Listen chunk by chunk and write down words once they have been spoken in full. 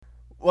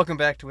Welcome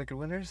back to Wicked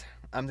Winters.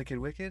 I'm the Kid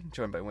Wicked,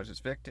 joined by Winters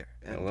Victor.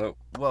 And Hello.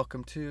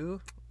 welcome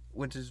to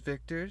Winters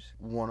Victor's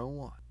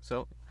 101.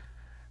 So,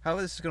 how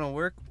this is going to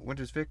work,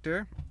 Winters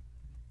Victor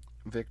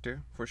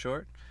for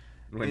short,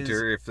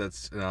 Winter, if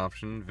that's an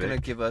option. going to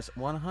give us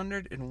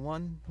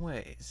 101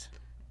 ways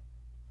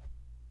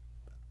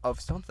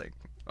of something.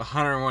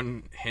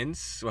 101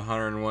 hints,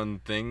 101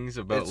 things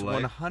about It's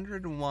life.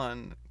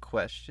 101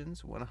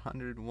 questions,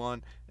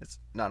 101. It's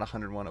not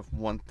 101 of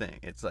one thing.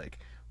 It's like,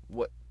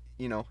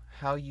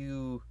 how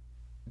you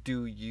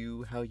do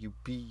you, how you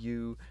be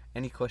you,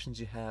 any questions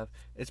you have.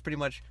 It's pretty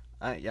much,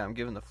 I'm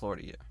giving the floor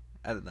to you.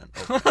 Other than,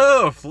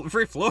 Oh,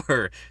 free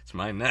floor. It's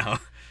mine now.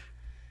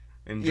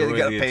 Enjoy you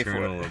gotta the pay for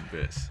eternal it.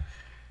 abyss.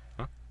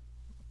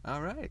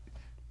 All right.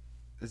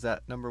 Is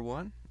that number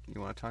one?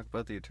 You want to talk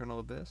about the eternal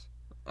abyss?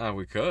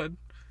 We could.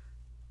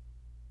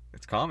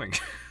 It's calming.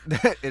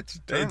 It's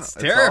eternal. It's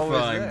always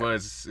terrifying, there. but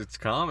it's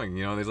calming.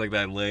 You know, there's like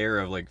that layer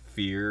of like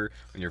fear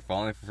when you're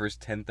falling for the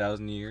first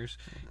 10,000 years,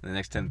 and the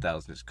next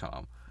 10,000 is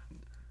calm.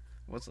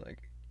 What's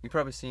like? You've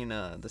probably seen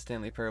the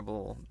Stanley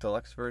Parable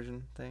Deluxe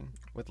version thing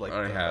with like.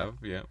 I have,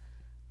 yeah.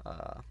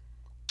 The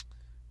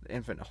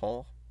infinite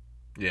hole.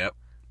 Yep.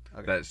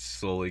 Okay. That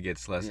slowly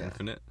gets less Yeah.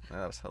 infinite.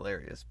 That was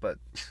hilarious. But,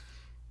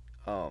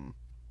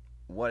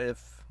 what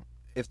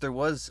if there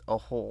was a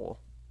hole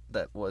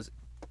that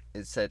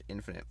it said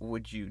infinite?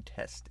 Would you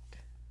test it?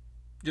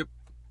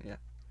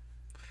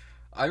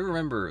 I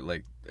remember,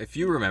 like, if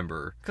you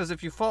remember, Because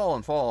if you fall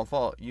and fall and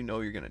fall, you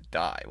know you're gonna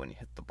die when you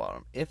hit the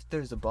bottom. If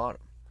there's a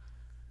bottom,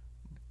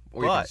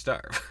 or you can But-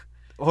 starve.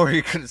 or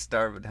you're gonna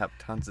starve and have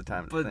tons of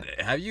time to But think.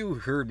 have you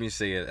heard me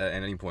say it at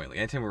any point? Like,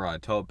 anytime we're on a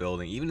tall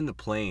building, even in the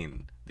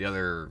plane, the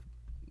other,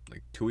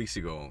 like, 2 weeks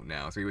ago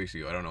now, 3 weeks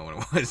ago, I don't know when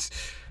it was.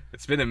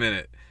 It's been a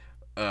minute.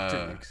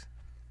 2 weeks.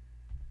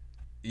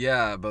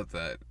 Yeah, about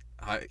that.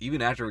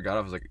 Even after we got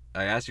off,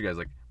 I asked you guys,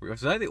 like,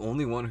 was I the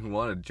only one who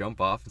wanted to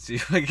jump off and see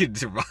if I could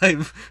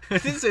survive? I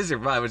didn't say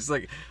survive, it's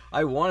like,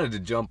 I wanted to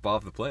jump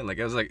off the plane. Like,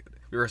 I was like,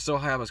 we were so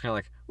high up, I was kind of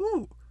like,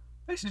 ooh,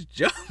 I should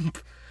jump.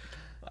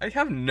 I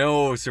have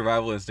no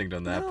survival instinct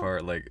on that No.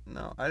 part. Like,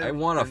 No, I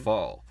want to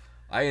fall.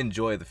 I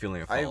enjoy the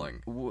feeling of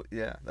falling.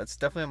 Yeah, that's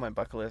definitely on my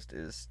bucket list.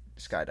 Is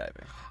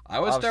skydiving. I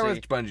would start with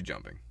obviously- bungee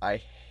jumping. I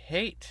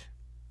hate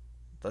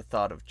the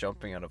thought of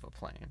jumping out of a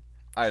plane.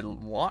 I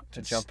want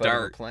to jump out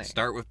of a plane.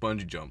 Start with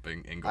bungee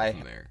jumping and go I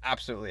from there.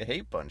 absolutely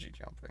hate bungee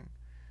jumping.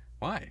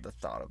 Why? The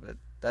thought of it.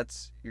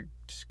 It's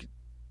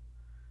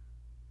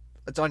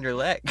on your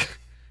leg,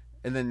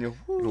 and then you.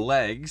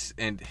 Legs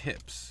and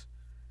hips.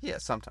 Yeah,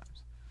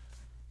 sometimes.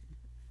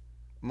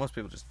 Most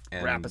people just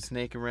And wrap a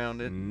snake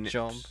around it and nips.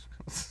 jump.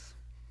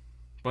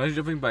 Bungee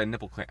jumping by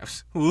nipple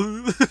clamps.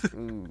 Ooh,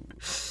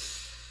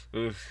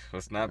 Oof,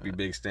 let's not be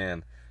Big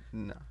Stan.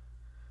 no.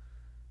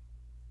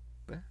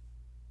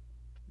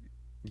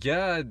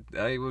 Yeah,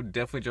 I would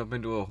definitely jump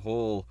into a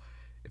hole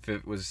if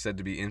it was said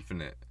to be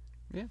infinite.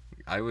 Yeah.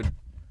 I would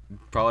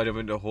probably jump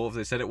into a hole if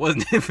they said it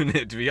wasn't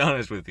infinite, to be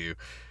honest with you.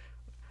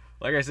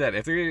 Like I said,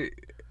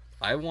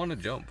 I want to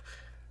jump.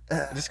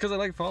 Just because I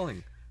like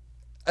falling.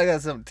 I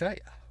got something to tell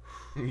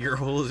you. Your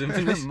hole is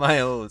infinite. My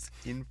hole is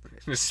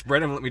infinite. Just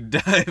spread them, let me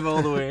dive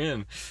all the way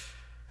in.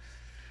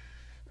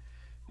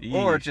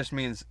 Or it Yeesh. just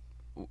means,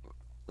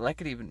 that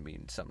could even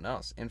mean something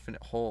else.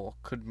 Infinite hole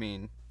could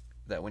mean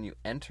that when you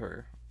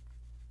enter,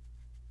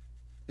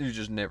 you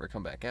just never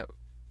come back out.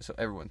 So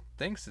everyone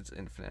thinks it's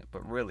infinite,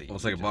 but really, Well,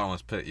 it's you like a just-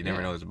 bottomless pit. You never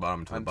Yeah. know there's a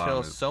bottom until the until bottom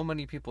is. so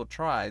many people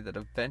try that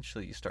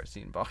eventually you start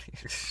seeing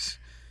bodies.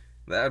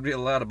 That would be a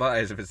lot of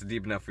bodies if it's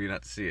deep enough for you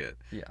not to see it.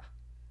 Yeah.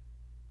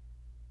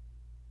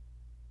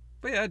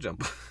 But yeah, I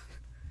jump.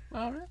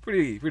 All right.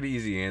 Pretty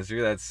easy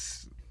answer.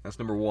 That's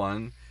number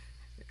one.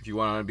 If you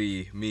want to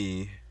be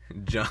me,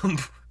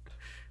 jump.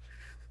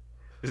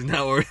 It's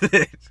not worth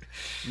it.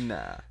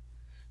 Nah.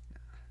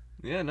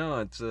 Yeah,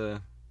 no, it's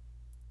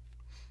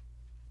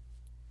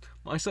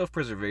my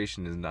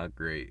self-preservation is not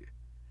great.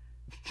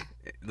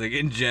 Like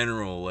in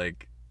general,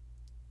 like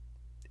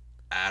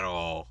at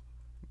all.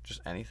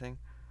 Just anything.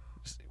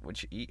 Just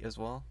what you eat as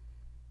well.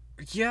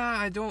 Yeah,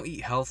 I don't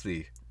eat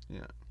healthy.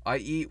 Yeah. I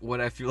eat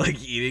what I feel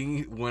like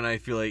eating when I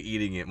feel like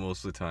eating it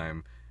most of the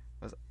time.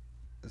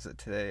 So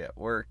today at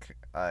work,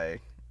 I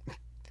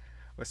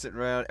was sitting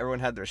around.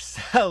 Everyone had their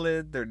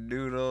salad, their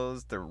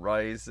noodles, their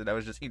rice, and I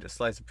was just eating a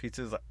slice of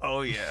pizza. I was like,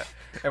 oh yeah.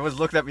 Everyone's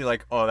looking at me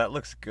like, oh, that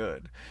looks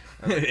good.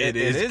 I was like, It it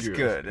is is good.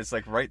 good. It's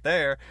like right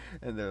there,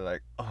 and they're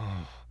like,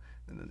 oh,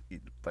 and then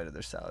eat a bite of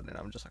their salad, and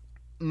I'm just like,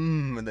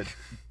 and then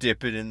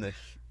dip it in the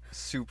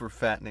super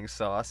fattening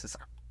sauce. It's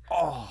like,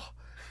 oh.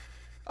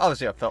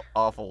 Obviously, I felt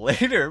awful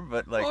later,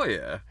 but like, Oh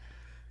yeah,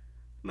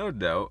 no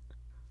doubt.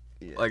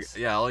 yes. Like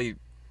yeah, I'll eat.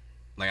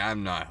 Like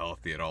I'm not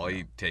healthy at all. I No.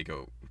 eat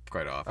takeout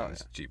quite often. Oh,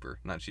 It's cheaper,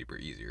 not cheaper,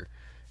 easier.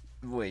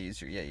 way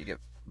easier. Yeah, you get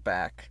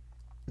back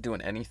doing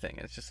anything,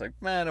 and it's just like,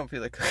 man, I don't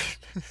feel like cooking.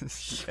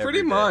 Every Pretty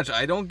day. much.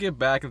 I don't get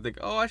back and think,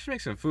 oh, I should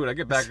make some food. I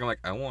get back and I'm like,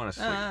 I want to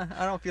sleep.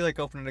 I don't feel like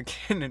opening a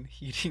can and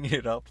heating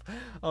it up.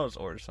 I'll just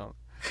order something.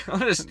 I'll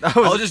just That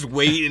was- I'll just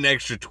wait an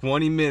extra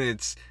 20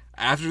 minutes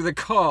after the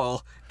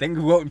call, then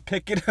go out and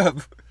pick it up.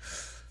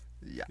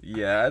 Yeah.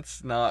 Yeah,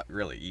 it's not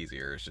really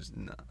easier. It's just,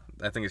 No.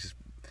 I think it's just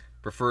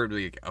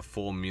preferably a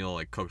full meal,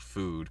 like cooked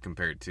food,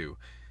 compared to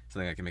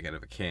something I can make out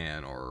of a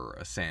can or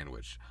a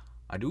sandwich.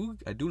 I do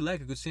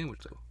like a good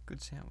sandwich though.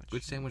 Good sandwich.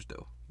 Good sandwich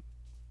though.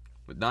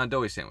 But not a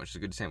doughy sandwich. It's a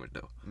good sandwich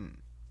though.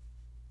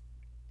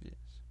 Yes.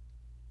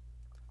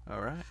 All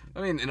right.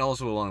 I mean, and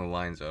also along the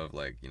lines of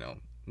like,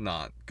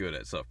 not good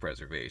at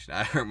self-preservation.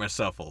 I hurt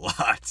myself a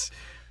lot.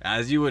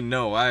 As you would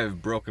know, I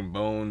have broken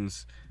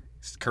bones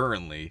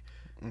currently.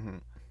 Mm-hmm.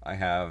 I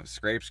have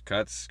scrapes,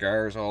 cuts,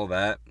 scars, all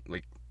that.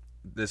 Like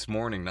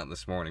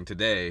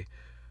today,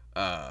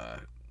 I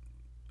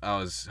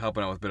was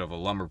helping out with a bit of a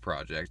lumber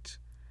project,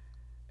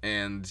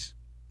 and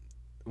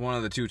one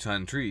of the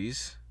 2-ton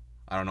trees,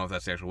 I don't know if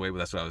that's the actual way, but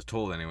that's what I was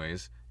told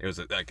anyways. It was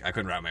like I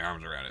couldn't wrap my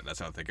arms around it. That's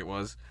how I think it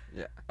was.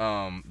 Yeah.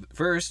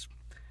 First,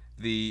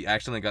 I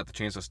accidentally got the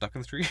chainsaw stuck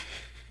in the tree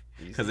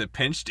because Easy. it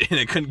pinched and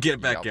I couldn't get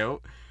it back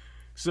out.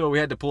 So we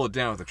had to pull it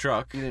down with a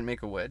truck. You didn't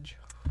make a wedge?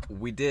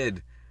 We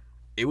did.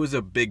 It was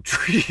a big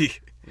tree.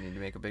 You need to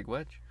make a big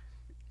wedge?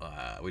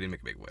 We didn't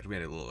make a big wedge. We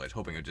had a little wedge,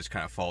 hoping it would just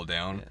kind of fall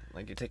down. Yeah.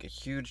 Like you take a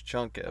huge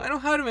chunk out. I know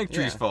how to make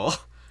trees fall.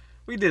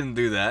 We didn't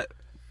do that.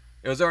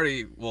 It was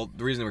already,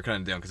 the reason we were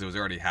cutting it down, because it was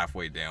already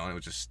halfway down. It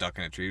was just stuck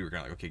in a tree. We were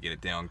kind of like, okay, get it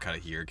down, cut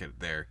it here, get it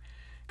there.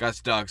 Got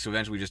stuck, so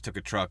eventually we just took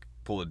a truck,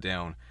 pulled it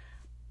down.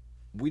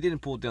 We didn't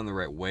pull it down the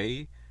right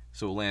way,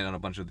 so it landed on a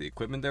bunch of the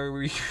equipment that we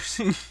were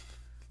using.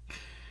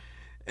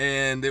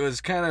 And it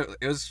was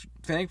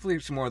thankfully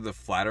some more of the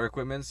flatter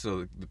equipment,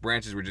 so the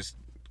branches were just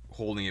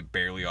holding it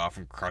barely off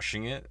and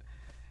crushing it.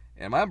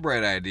 And my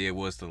bright idea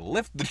was to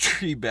lift the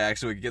tree back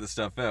so we could get the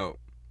stuff out.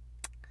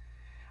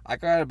 I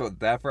got it about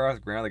that far off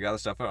the ground, I got the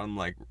stuff out, I'm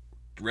like,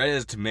 red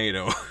as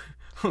tomato.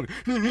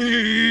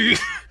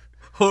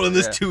 Holding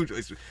this too.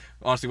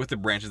 Honestly, with the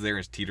branches there and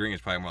it's teetering,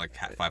 it's probably more like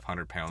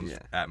 500 pounds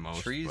at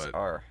most. Trees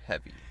are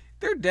heavy.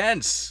 They're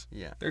dense.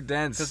 Yeah. They're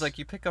dense. Because, like,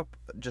 you pick up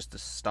just a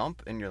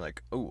stump and you're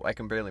like, oh, I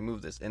can barely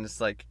move this. And it's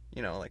like,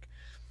 like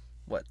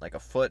a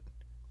foot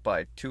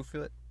by 2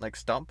 foot, like,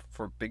 stump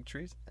for big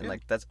trees. And,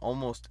 like, that's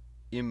almost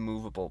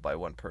immovable by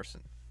one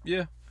person.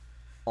 Yeah.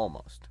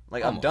 Almost.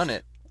 Like, I've done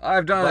it.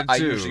 I've done it, too. I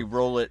usually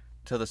roll it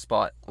to the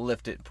spot,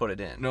 lift it, put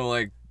it in. No,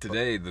 like,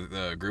 today,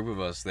 the group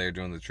of us there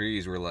doing the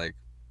trees were, like,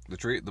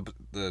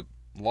 the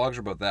logs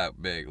are about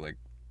that big, like,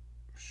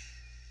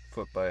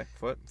 foot by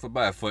foot? Foot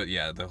by a foot,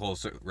 yeah, the whole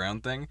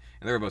round thing.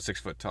 And they were about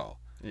 6 foot tall.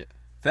 Yeah.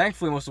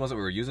 Thankfully, most of the ones that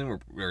we were using,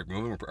 we were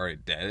moving, were already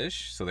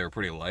deadish, so they were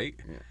pretty light.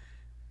 Yeah.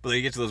 But then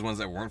you get to those ones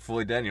that weren't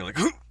fully dead, and you're like,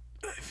 I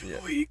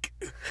feel weak.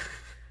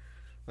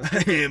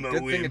 I am a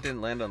Good thing it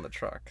didn't land on the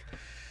truck.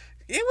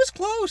 It was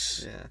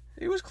close. Yeah.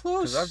 It was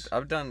close. Because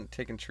I've done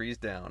taking trees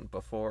down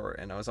before,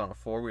 and I was on a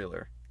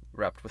 4-wheeler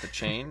wrapped with a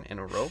chain and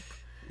a rope.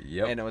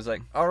 Yep. And it was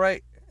like, all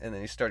right. And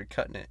then he started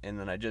cutting it, and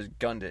then I just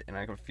gunned it, and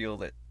I could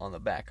feel it on the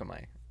back of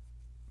my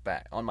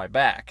back. On my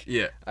back.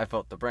 Yeah. I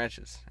felt the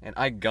branches, and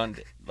I gunned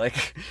it.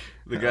 Like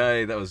the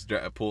guy that was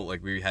pulled,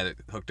 like we had it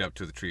hooked up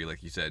to the tree,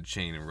 like you said,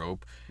 chain and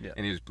rope. Yeah.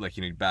 And he was like,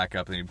 he'd back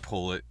up, and he'd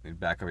pull it, and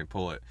back up, and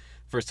pull it.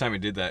 First time he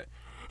did that.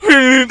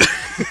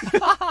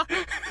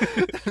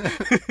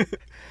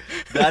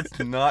 That's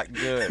not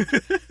good.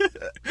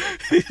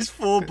 His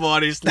full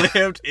body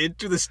slammed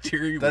into the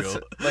steering That's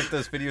wheel. like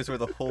those videos where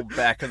the whole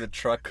back of the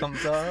truck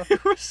comes off.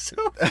 It was so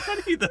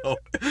funny though.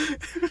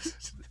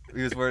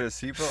 He was wearing a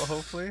seatbelt,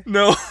 hopefully.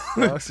 No.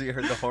 Oh, so you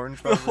heard the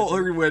horns. The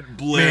horn went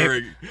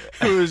blaring.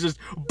 It was just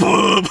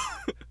boom.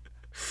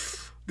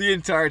 The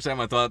entire time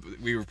I thought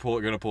we were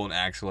going to pull an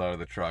axle out of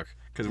the truck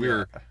because we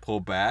were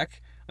pulled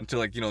back until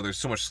there's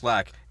so much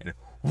slack and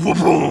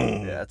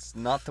boom. Yeah, it's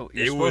not the.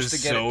 You're it supposed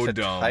was to get so it to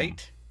dumb.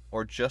 tight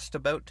or just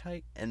about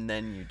tight, and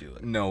then you do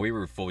it. No, we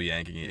were full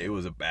yanking it. It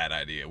was a bad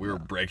idea. We were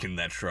breaking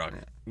that truck.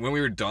 Yeah. When we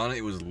were done,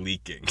 it was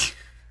leaking.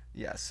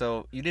 Yeah,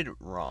 so you did it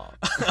wrong.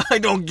 I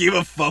don't give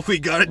a fuck. We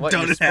got it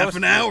done in half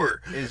an hour.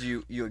 Is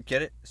you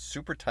get it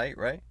super tight,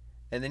 right?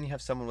 And then you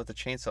have someone with a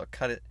chainsaw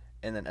cut it,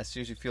 and then as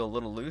soon as you feel a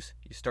little loose,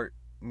 you start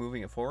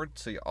moving it forward,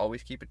 so you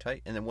always keep it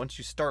tight. And then once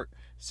you start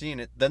seeing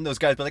it, then those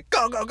guys be like,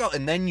 go, go, go,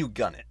 and then you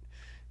gun it.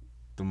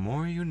 The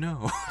more you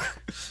know.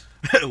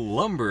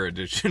 Lumber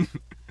edition.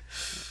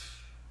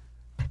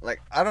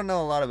 Like, I don't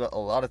know a lot about a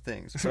lot of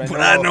things.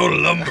 But I know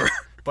lumber.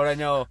 But I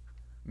know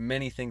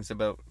many things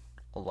about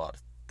a lot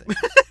of things.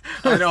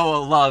 I know a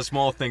lot of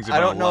small things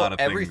about a lot of things. I don't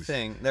know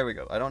everything. There we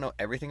go. I don't know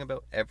everything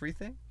about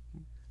everything,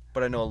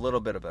 but I know a little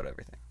bit about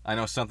everything. I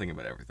know something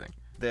about everything.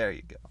 There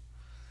you go.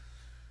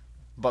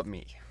 But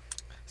me.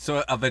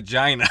 So, a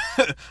vagina.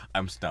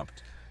 I'm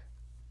stumped.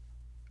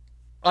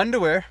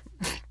 Underwear.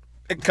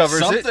 It covers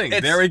something.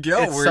 There we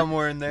go. It's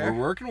somewhere in there. We're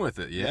working with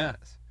it. Yeah.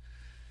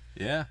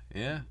 Yes.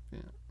 Yeah.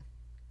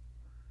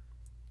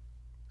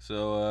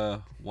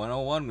 So,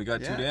 101, we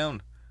got 2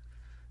 down.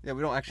 Yeah,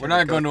 we don't actually. We're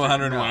not going to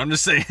 101. No. I'm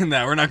just saying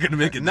that. We're not going to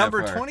make it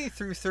Number that far. 20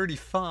 through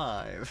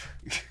 35.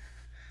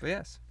 But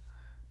yes.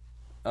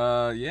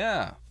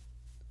 Yeah.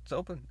 It's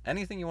open.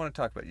 Anything you want to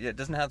talk about. Yeah, it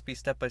doesn't have to be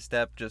step by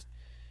step. Just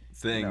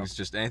things.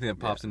 Just anything that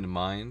pops into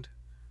mind.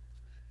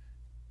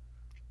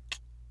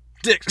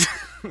 dicks.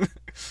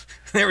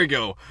 There we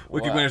go.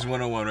 Wiki Wow. Winners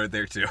 101 right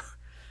there too.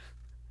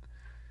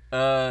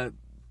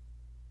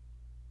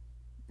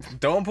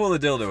 Don't pull the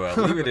dildo out.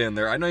 Leave it in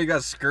there. I know you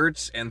got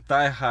skirts and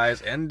thigh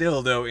highs and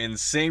dildo in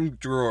same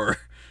drawer.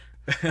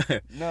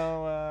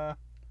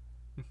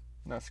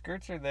 No,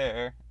 skirts are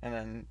there, and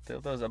then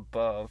dildos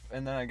above,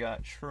 and then I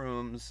got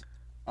shrooms,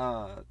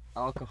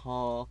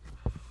 alcohol,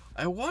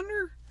 I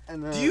wonder.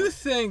 and then Do you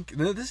think?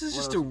 No, this is What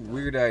just else a we got?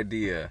 weird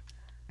idea.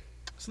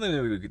 Something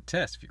that we could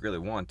test if you really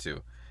want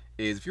to.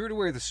 Is if you were to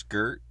wear the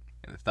skirt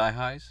and the thigh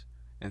highs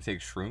and take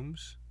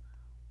shrooms,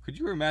 could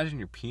you imagine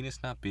your penis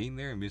not being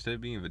there and instead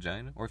of being a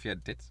vagina, or if you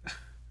had tits?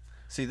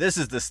 See, this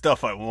is the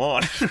stuff I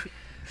want.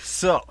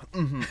 So,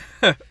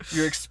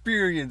 you're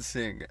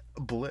experiencing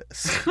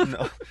bliss.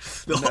 No,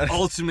 The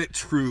ultimate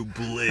true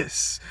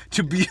bliss.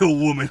 To be a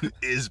woman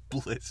is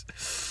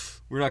bliss.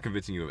 We're not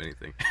convincing you of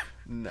anything.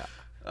 no.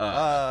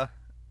 Uh,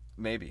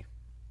 Maybe.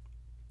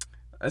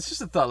 That's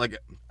just a thought. Like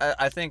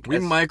I think we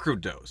as-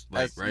 microdosed,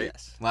 like as- right.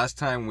 yes. Last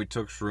time we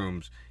took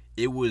shrooms,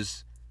 it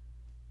was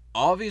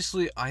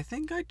obviously. I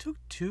think I took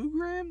 2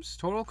 grams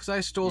total because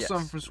I stole Yes.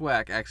 some from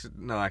Swag.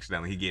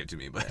 Accidentally, he gave it to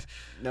me. But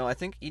No, I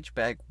think each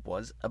bag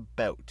was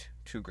about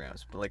 2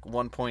 grams, but like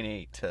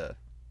 1.8 to.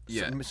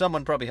 Yeah.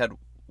 Someone probably had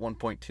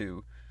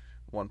 1.2,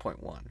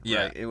 1.1.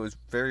 Yeah. Right? It was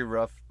very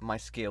rough. My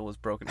scale was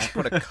broken. I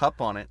put a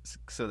cup on it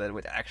so that it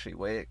would actually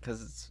weigh it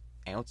because it's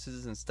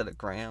ounces instead of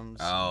grams.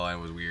 oh, it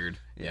was weird.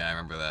 Yeah, Yeah. I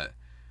remember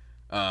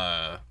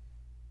that.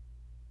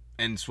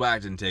 And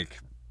Swag didn't take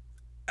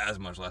as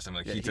much last time.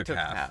 Like Yeah, he took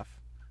half.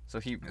 So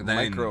he And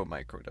then-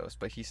 microdosed,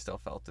 but he still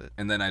felt it.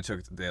 And then I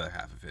took the other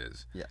half of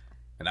his. Yeah.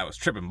 And I was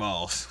tripping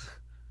balls.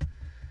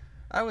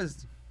 I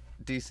was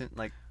decent.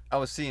 Like I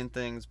was seeing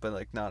things, but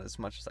like not as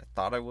much as I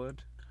thought I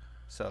would.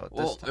 So this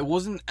Well, time, it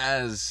wasn't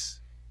as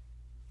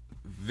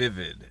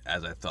vivid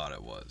as I thought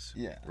it was.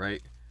 yeah,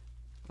 Right?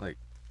 Like,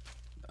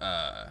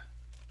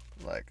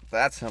 like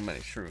that's how many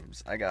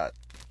shrooms I got.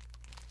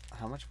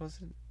 How much was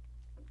it?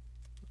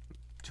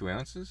 2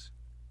 ounces?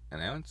 An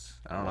ounce?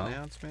 I don't 1 know.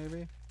 ounce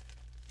maybe.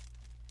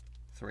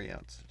 3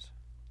 ounces.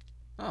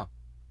 Oh.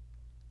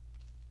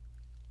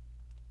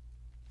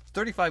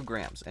 35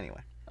 grams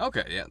anyway.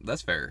 Okay, yeah,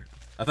 that's fair.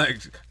 I thought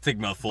you'd take a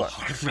mouthful.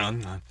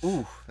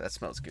 Ooh, that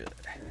smells good.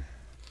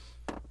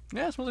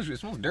 Yeah, it smells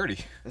dirty.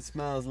 It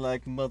smells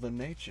like Mother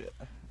Nature.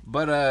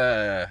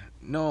 But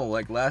no,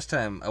 like last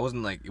time it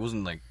wasn't like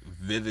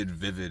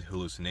vivid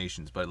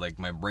hallucinations, but like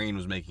my brain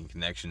was making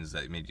connections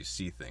that made you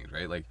see things,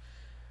 right? Like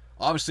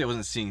obviously I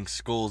wasn't seeing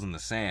skulls in the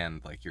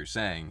sand like you're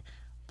saying,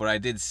 but I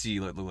did see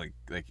like well, it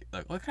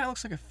kind of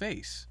looks like a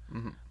face.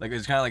 Mhm. Like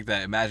it's kind of like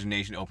that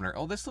imagination opener.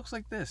 Oh, this looks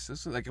like this.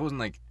 This is like it wasn't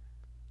like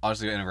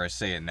obviously whenever I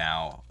say it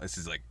now, this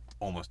is like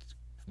almost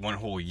one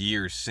whole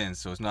year since,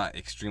 so it's not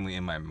extremely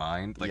in my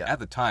mind. Like Yeah. at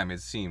the time,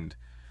 it seemed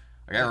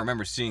like I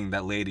remember seeing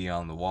that lady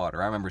on the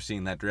water. I remember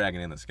seeing that dragon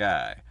in the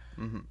sky.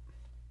 Mhm.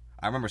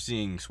 I remember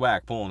seeing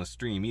Swag pulling a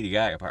stream, eating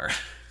guy apart.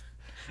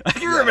 I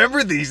can Yeah.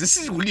 remember these. This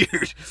is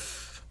weird.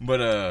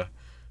 But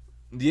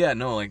yeah,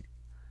 no, like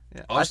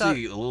Yeah.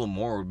 obviously a little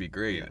more would be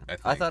great. Yeah. I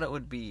think. I thought it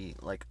would be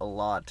like a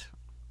lot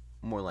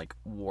more like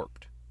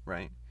warped,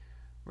 right?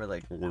 Where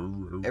like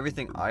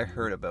everything I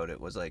heard about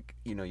it was like,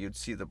 you know, you'd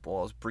see the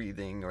balls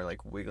breathing or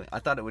like wiggling. I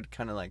thought it would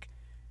kind of like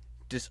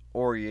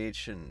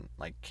disorientation,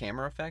 like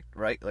camera effect,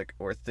 right? Like,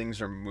 or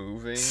things are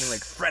moving,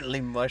 like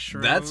friendly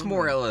mushroom. That's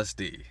more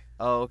LSD.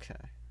 Oh, okay.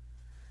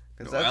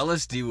 'Cause No, that's,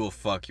 LSD will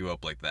fuck you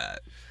up like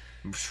that.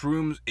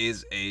 Shrooms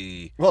is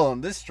a well,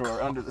 in this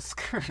drawer under the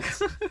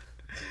skirts.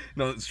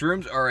 no.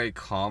 Shrooms are a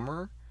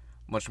calmer,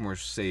 much more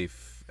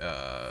safe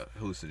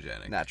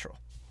hallucinogenic. Natural.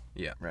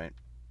 Yeah. Right.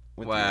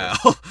 With Wow,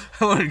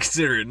 I wouldn't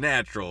consider it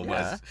natural, The,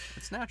 yeah, but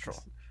it's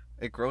natural.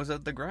 It grows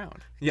out the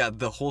ground. yeah,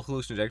 the whole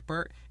hallucinogenic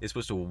part is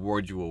supposed to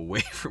ward you away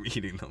from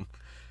eating them.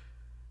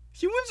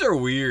 Humans are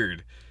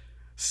weird.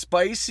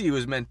 Spicy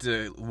was meant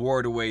to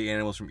ward away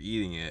animals from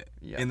eating it,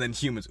 Yeah. and then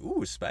humans,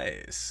 ooh,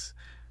 spice.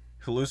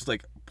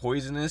 Like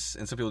poisonous,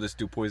 and some people just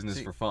do poisonous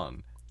See- for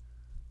fun.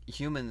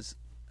 Humans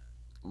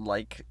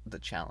like the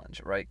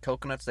challenge, right?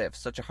 Coconuts, they have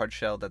such a hard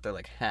shell that they're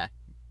like, ha,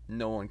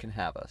 no one can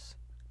have us.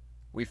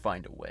 We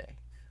find a way.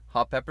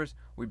 Hot peppers,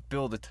 we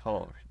build a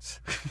tolerance.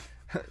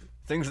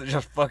 Things that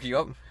just fuck you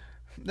up,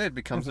 that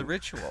becomes a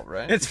ritual,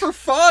 right? It's for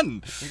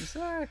fun.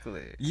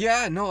 Exactly.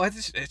 Yeah, no,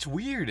 it's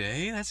weird,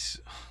 eh?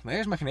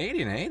 There's my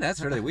Canadian, eh? That's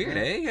really weird,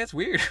 eh? That's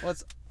weird. Well,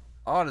 it's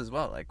odd as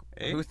well. Like,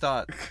 Eh? who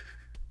thought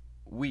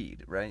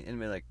weed, right? And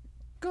be like,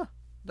 "Huh,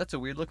 that's a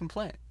weird looking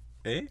plant.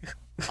 Eh?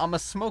 I'ma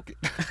smoke it,"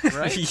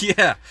 right?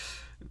 Yeah.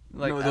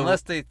 Like, No, the-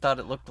 unless they thought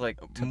it looked like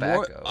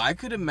tobacco. I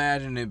could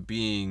imagine it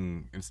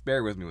being, and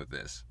bear with me with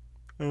this.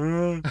 They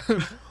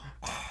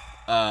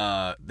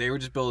were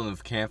just building a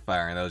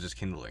campfire and that was just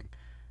kindling.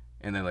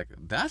 And they're like,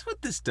 that's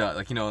what this does.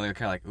 Like, you know, and they're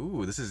kind of like,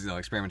 ooh, this is,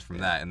 experiments from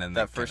that. And then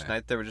that they first kinda-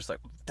 night, they were just like,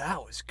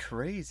 "That was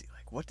crazy.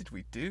 Like, what did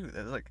we do?"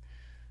 That was like,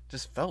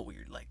 just felt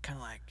weird. Like, kind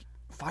of like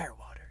fire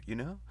water, you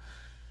know?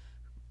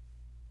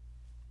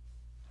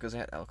 Because I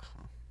had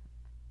alcohol.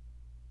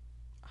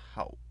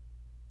 How?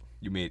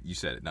 You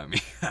said it, not me.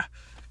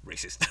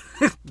 Racist.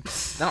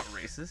 Not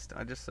racist.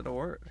 I just said a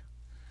word.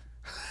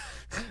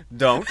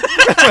 Don't.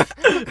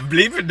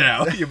 Bleep it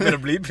now. You better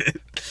bleep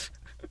it.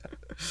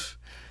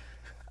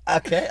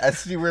 Okay, I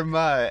see where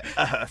my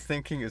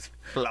thinking is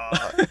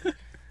flawed.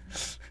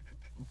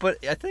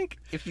 But I think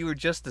if you were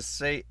just to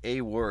say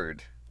a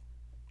word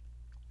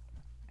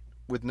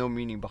with no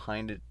meaning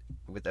behind it,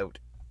 without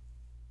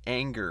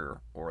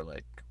anger or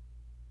like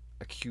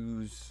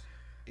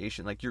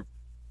accusation, like your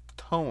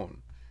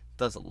tone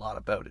does a lot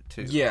about it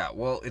too. Yeah,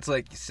 well, it's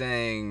like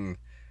saying...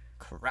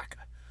 Cracker.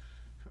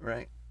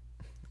 Right?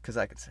 Because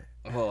I could say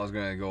it. Well, I was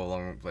going to go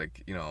along with,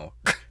 like, you know...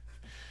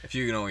 If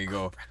you know, you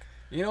go...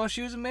 You know,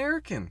 she was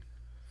American.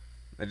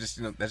 That's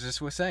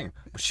just what we're saying.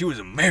 But she was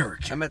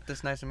American. I met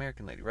this nice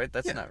American lady, right?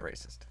 That's Yeah. not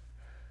racist.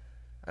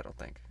 I don't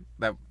think.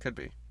 That Could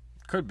be.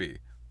 could be.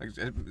 Like,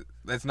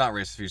 that's not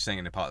racist if you're saying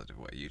it in a positive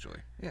way, usually.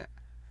 Yeah.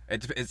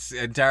 It's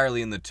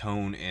entirely in the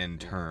tone and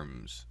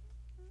terms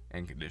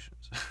and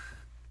conditions.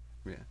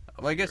 Yeah.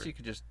 Well, I guess you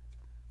could just...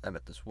 I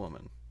met this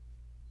woman.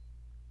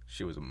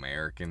 She was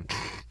American.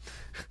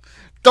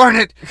 Darn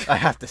it! I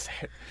have to say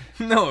it.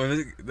 No,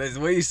 the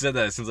way you said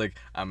that, it sounds like,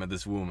 I met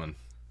this woman.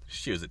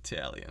 She was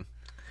Italian.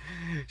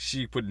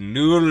 She put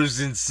noodles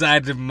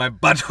inside of my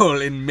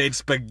butthole and made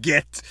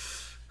spaghetti.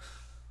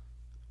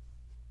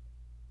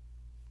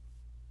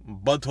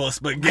 Butthole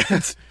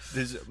spaghetti.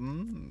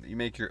 You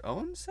make your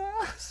own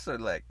sauce? Or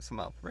like some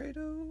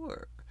Alfredo?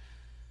 Or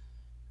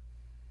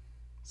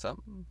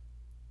something?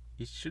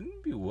 It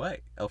shouldn't be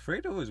white.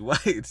 Alfredo is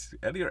white.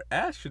 And your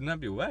ass should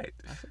not be white.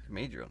 I think you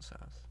made your own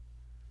sauce.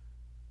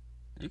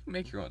 You can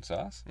make your own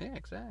sauce. Yeah,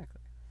 exactly.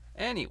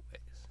 Anyways.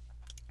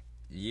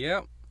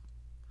 Yep.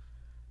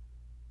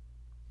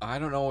 I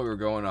don't know what we were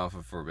going off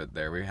of for a bit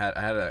there. We were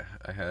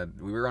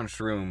on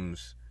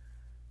shrooms.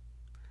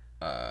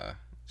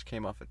 Just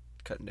came off of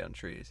cutting down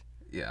trees.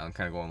 Yeah, I'm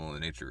kind of going on the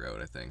nature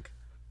road, I think.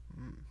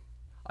 Mm.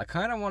 I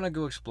kind of want to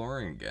go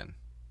exploring again.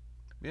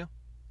 Yeah.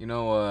 You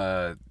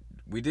know,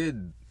 we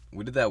did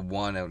that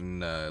one out in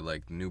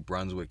like New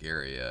Brunswick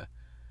area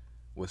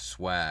with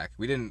SWAC.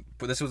 We didn't,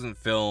 but this wasn't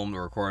filmed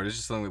or recorded. It's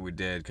just something that we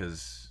did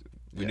because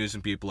we knew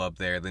some people up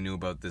there. They knew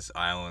about this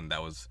island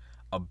that was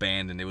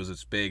abandoned. It was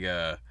this big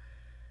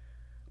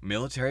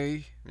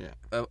military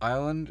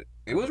island.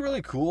 It was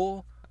really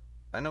cool.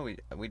 I know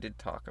we did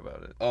talk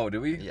about it. Oh, did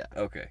we? Yeah.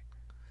 Okay.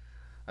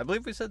 I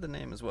believe we said the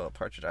name as well,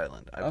 Partridge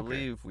Island. I Okay.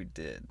 believe we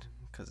did,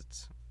 because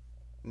it's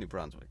New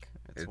Brunswick.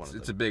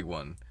 It's a big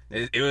one.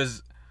 It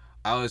was.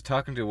 I was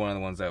talking to one of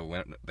the ones that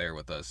went there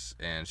with us,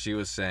 and she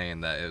was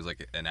saying that it was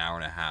like an hour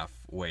and a half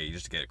way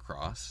just to get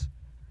across.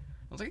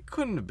 I was like, it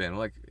couldn't have been.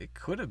 Like, it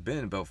could have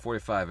been about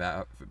 45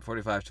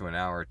 to an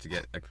hour to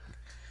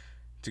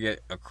get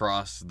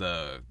across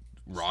the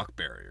rock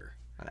barrier.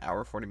 An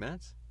hour, 40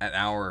 minutes? An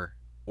hour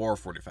or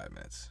 45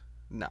 minutes.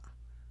 No.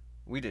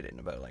 We did it in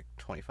about like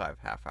 25,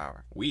 half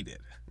hour. We did.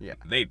 Yeah.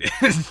 They did.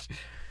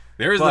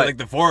 There was But, like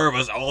the four of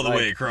us all the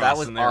way across. That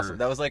was and awesome.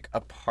 That was like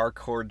a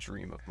parkour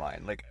dream of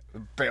mine. Like,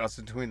 bounce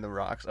between the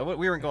rocks. We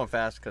weren't going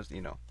fast because,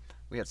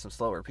 we had some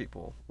slower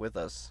people with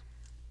us.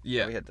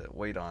 Yeah. We had to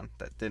wait on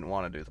that didn't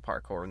want to do the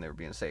parkour, and they were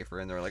being safer,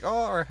 and they were like,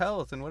 oh, our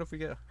health, and what if we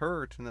get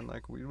hurt? And then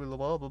like, we blah,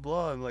 blah, blah,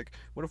 blah, and like,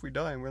 what if we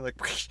die? And we're like,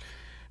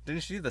 didn't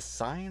you see the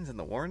signs and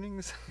the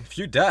warnings? If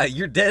you die,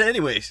 you're dead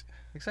anyways.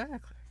 Exactly.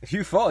 If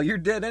you fall, you're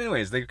dead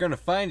anyways. They're gonna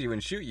find you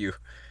and shoot you.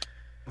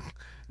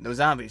 No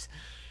zombies.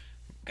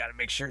 Gotta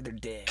make sure they're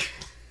dead.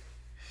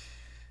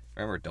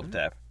 Remember, double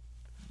tap.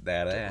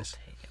 That Double ass.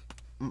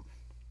 take.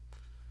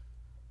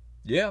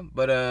 Yeah,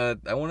 but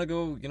I want to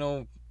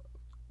go.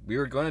 We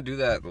were going to do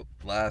that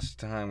last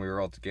time we were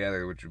all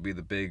together, which would be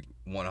the big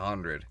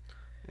 100.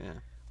 Yeah.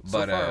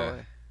 But so far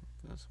away.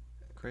 That's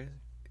crazy.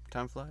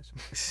 Time flies.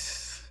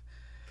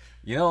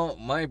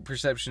 My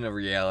perception of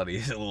reality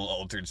is a little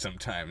altered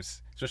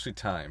sometimes, especially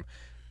time.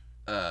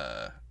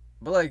 But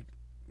like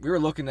we were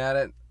looking at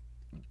it,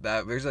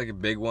 that there's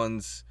like big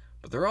ones,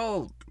 but they're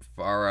all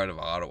far out of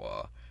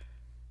Ottawa.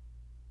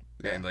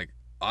 Yeah. And like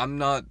I'm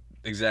not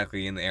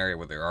exactly in the area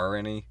where there are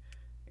any,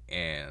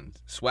 and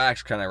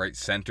SWAC's kind of right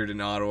centered in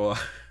Ottawa,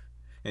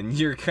 and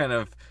you're kind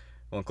of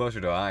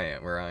closer to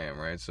where I am,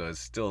 right? So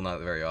it's still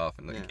not very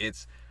often. Like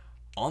it's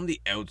on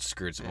the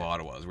outskirts of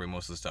Ottawa is where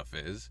most of the stuff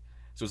is.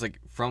 So it's like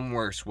from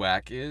where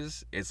SWAC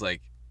is, it's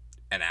like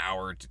an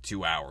hour to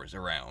 2 hours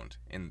around,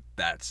 and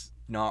that's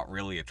not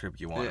really a trip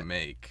you want to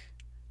make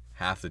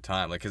half the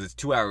time, like because it's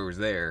 2 hours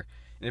there,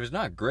 and if it's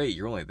not great,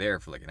 you're only there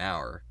for like an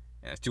hour,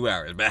 and it's 2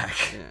 hours back.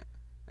 Yeah.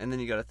 And then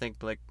you gotta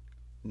think like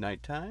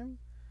nighttime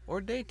or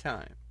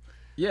daytime.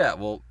 Yeah,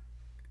 well,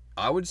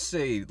 I would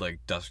say like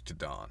dusk to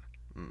dawn,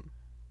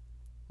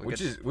 which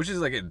is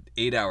like an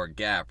 8 hour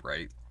gap,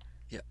 right?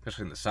 Yeah.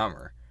 Especially in the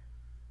summer.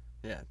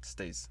 Yeah, it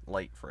stays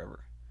light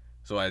forever.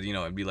 So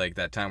it'd be like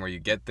that time where you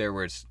get there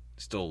where it's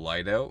still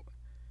light out,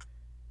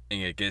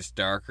 and it gets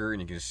darker,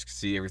 and you can just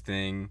see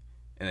everything,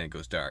 and then it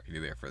goes dark, and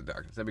you're there for the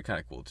darkness. That'd be kind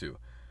of cool too.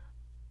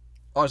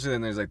 Also,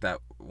 then there's like that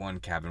one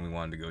cabin we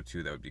wanted to go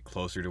to that would be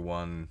closer to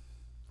one.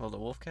 Oh, the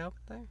wolf cabin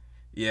thing?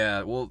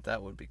 Yeah, well,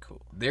 That would be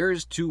cool.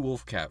 there's 2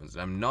 wolf cabins.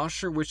 I'm not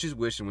sure which is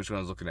which and which one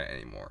I was looking at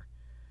anymore.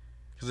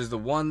 Because there's the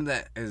one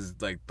that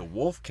is like the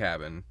wolf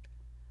cabin,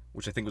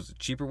 which I think was the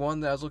cheaper one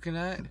that I was looking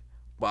at.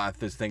 But I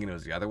was thinking it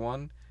was the other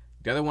one.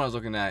 The other one I was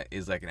looking at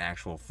is like an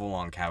actual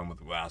full-on cabin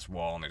with a glass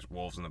wall and there's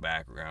wolves in the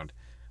background,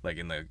 like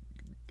in the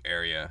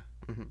area.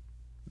 Mm-hmm.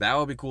 That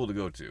would be cool to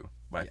go to.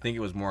 But I think it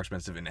was more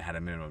expensive and it had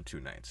a minimum of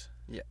 2 nights.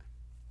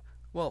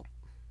 Well,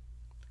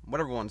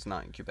 whatever one's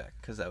not in Quebec,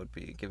 because that would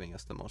be giving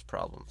us the most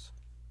problems.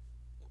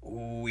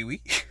 Oui,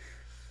 oui.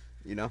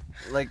 You know,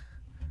 like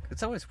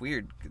it's always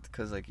weird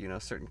because like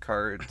certain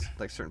cards,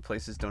 like certain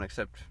places don't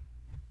accept,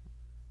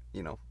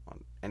 on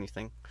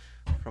anything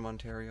from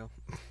Ontario.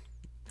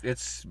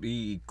 It's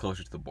be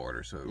closer to the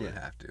border, so it would Yeah.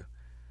 have to.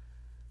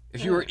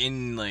 If you were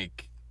in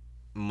like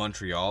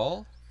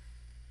Montreal,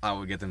 I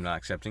would get them not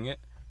accepting it.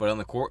 But on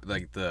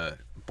the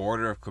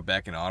border of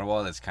Quebec and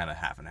Ottawa, that's kind of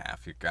half and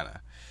half. You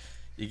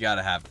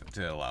gotta have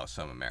to allow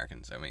some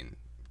Americans. I mean,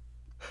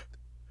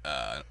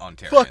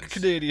 Ontarians. Fuck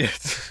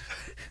Canadians.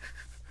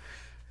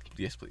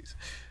 Yes, please.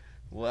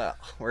 Well,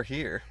 we're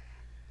here.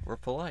 We're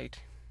polite.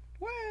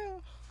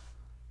 Well,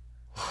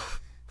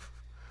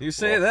 you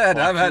say Well,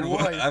 that. fuck your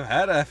wife. I've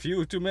had a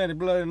few too many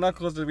bloody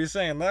knuckles to be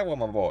saying that one,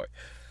 my boy.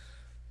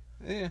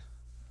 Yeah.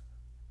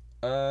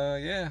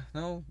 Yeah,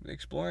 no,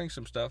 exploring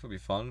some stuff would be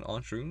fun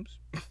on shrooms,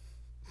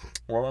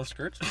 or on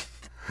skirts,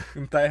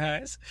 and thigh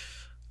highs.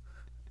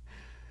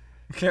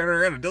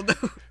 Carrying around a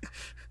dildo.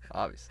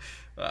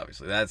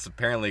 Obviously, that's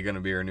apparently going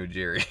to be our new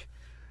Jerry.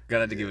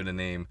 Gonna have to give it a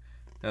name.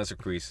 That's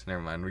Requise.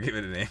 Never mind, we'll give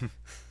it a name.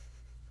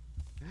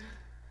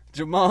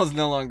 Jamal's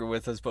no longer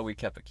with us, but we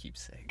kept a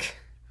keepsake.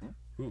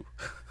 Ooh.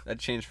 That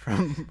changed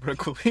from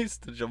Requise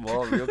to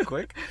Jamal real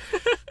quick.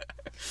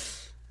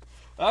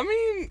 I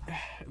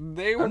mean,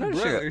 they were I'm not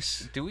sure.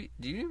 brothers. Do you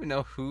even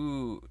know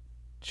who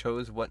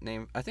chose what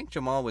name? I think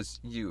Jamal was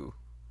you.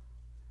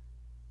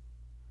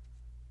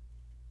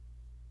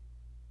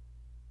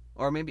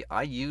 Or maybe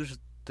I used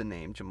the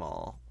name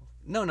Jamal.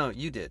 No,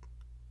 you did.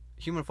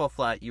 Human Fall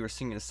Flat, you were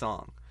singing a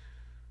song.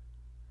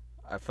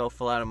 I fell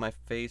flat on my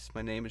face,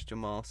 my name is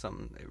Jamal,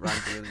 something. It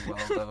rhymed really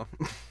well,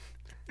 though.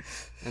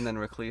 And then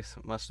Recluse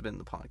must have been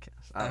the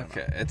podcast. I don't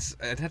know.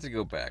 I'd have to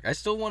go back. I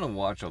still want to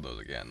watch all those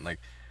again. Like,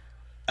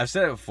 I've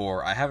said it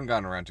before, I haven't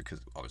gotten around to because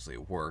obviously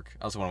at work.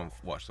 I also want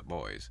to watch The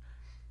Boys.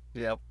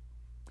 Yep.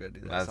 Gotta do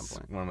that at That's some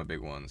point. one of my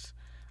big ones.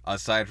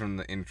 Aside from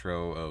the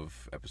intro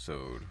of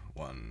episode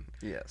 1,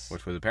 Yes.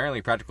 which was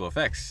apparently practical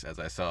effects, as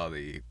I saw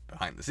the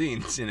behind the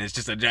scenes, and it's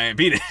just a giant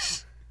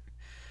penis.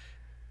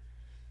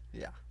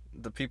 Yeah.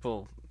 The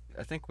people,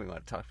 I think we might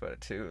have talked about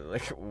it too,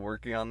 like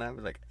working on that,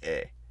 was like,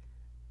 hey,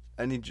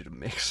 I need you to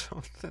make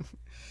something.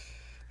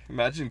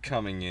 Imagine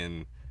coming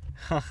in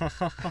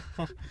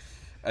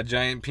a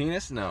giant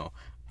penis? No.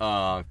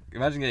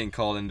 Imagine getting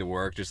called into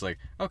work, just like,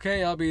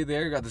 okay, I'll be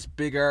there. Got this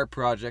big art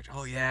project.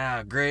 Oh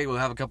yeah, great. We'll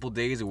have a couple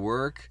days of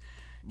work.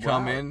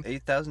 Come in.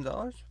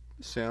 $8,000?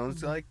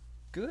 Sounds like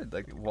good.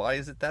 Like, why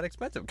is it that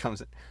expensive?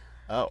 Comes in.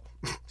 Oh.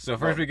 So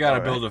first we gotta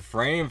Alright. build a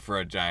frame for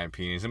a giant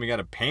penis, then we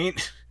gotta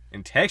paint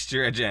and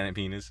texture a giant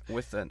penis.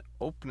 With an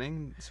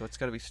opening, so it's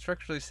got to be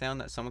structurally sound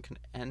that someone can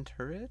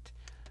enter it.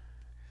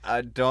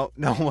 I don't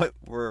know what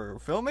we're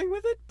filming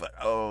with it, but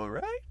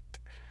alright.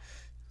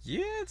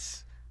 Yeah,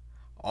 it's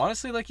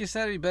honestly, like you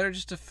said, it'd be better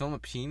just to film a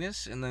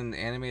penis and then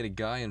animate a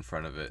guy in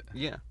front of it.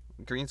 Yeah.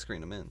 Green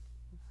screen them in.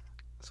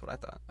 That's what I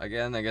thought.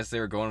 Again, I guess they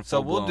were going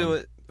So full we'll do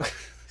it.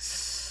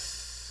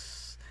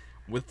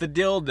 with the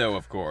dildo,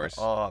 of course.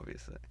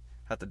 Obviously.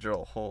 Have to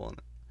drill a hole in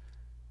it.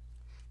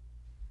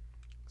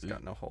 It's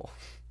got no hole.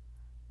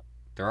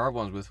 There are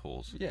ones with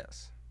holes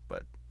Yes,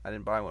 but I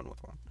didn't buy one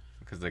with one.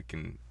 because they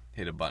can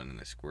hit a button and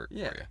they squirt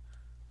Yeah. for you.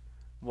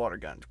 Water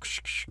gun.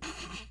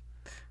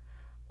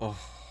 Oh,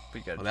 We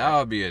gotta well, that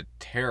would be a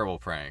terrible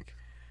prank.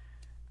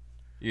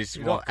 You just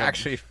You walk don't up-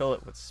 actually fill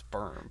it with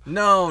sperm.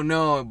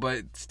 No,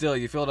 but still,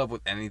 you fill it up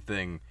with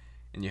anything,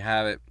 and you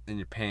have it in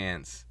your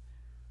pants.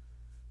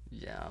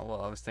 Yeah,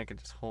 well, I was thinking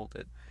just hold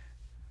it.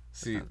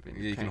 See, Doesn't have to be in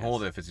your you can pants.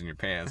 hold it if it's in your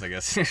pants. I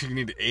guess you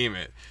need to aim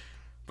it.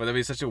 But that'd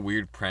be such a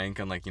weird prank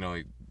on, like,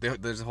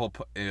 there's a whole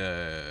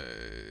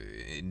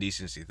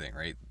indecency thing,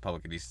 right?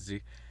 Public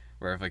indecency,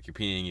 where if like you're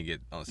peeing, you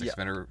get on the sex Yeah.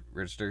 offender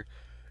register.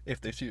 If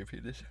they see your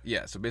penis.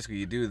 Yeah, so basically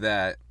you do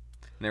that,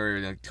 and then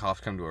when cops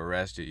come to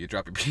arrest you, you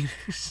drop your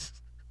penis.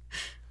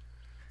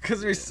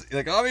 Because there's,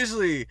 like,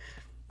 obviously,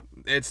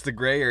 it's the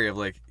gray area of,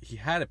 like, he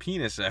had a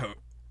penis out.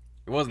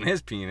 It wasn't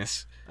his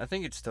penis. I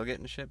think you'd still get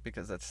in shit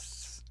because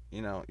that's,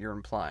 you're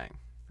implying,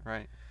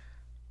 right?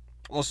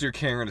 Also, you're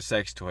carrying a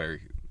sex toy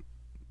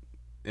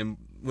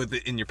with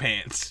it in your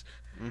pants.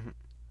 Mm-hmm.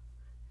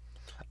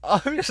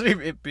 Obviously,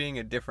 it being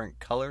a different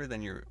color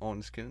than your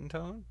own skin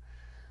tone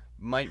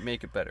might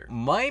make it better.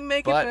 Might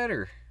make But- it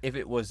better. If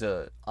it was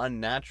a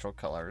unnatural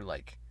color,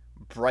 like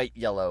bright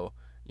yellow,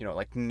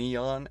 like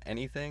neon,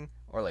 anything,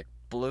 or like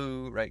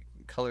blue, right?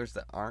 Colors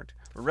that aren't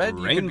red.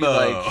 You could be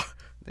Rainbow. like,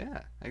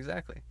 yeah,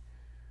 exactly.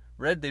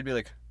 Red, they'd be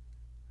like,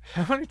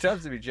 how many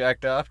times have you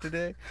jacked off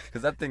today?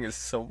 Because that thing is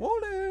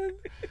swollen.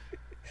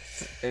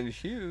 And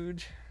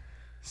huge.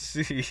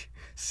 See,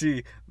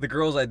 the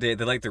girls I date,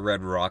 they like the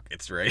red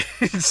rockets, right?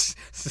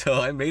 So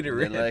I made it They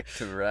red. like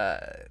to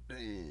ride.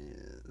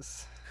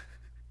 Yes.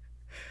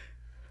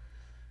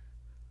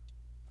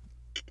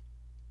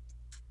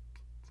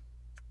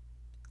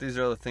 These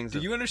are all the things. Do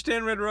you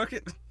understand red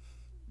rocket?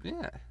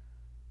 Yeah.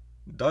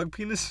 Dog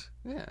penis?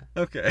 Yeah.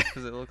 Okay.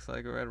 Because it looks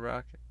like a red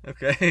rocket.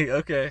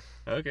 Okay.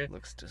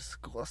 Looks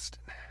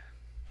disgusting.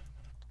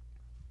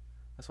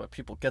 That's why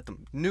people get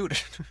them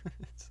neutered.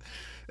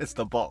 it's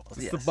the balls.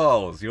 It's yes. the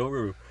balls.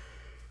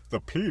 The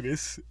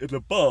penis and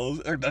the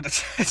balls are not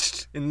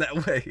attached in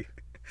that way.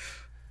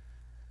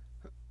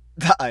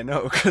 I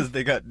know, because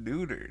they got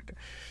neutered.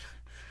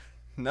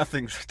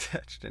 Nothing's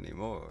attached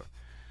anymore.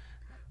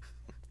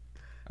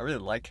 I really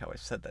like how I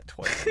said that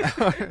twice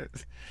now.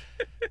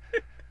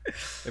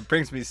 It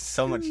brings me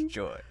so much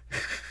joy.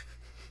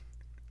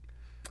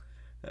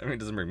 I mean, it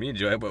doesn't bring me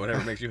joy, but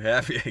whatever makes you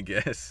happy, I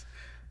guess.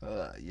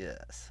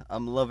 Yes.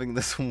 I'm loving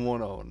this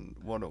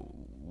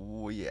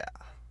 101. Yeah.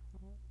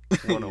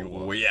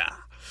 101. Oh, yeah.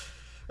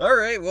 All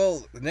right,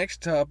 well, the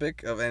next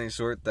topic of any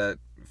sort that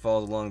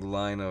falls along the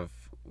line of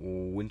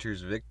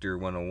Winter's Victor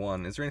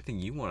 101, is there anything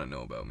you want to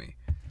know about me?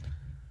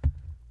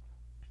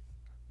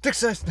 Dick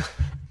size.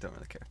 Don't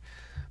really care.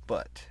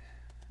 But,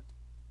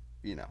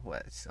 you know,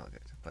 what? It's all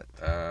good. But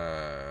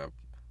A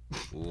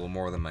little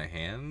more than my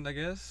hand, I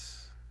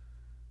guess?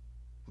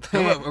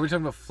 Are we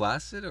talking about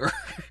flaccid, or...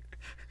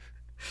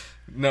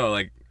 No,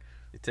 like,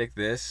 you take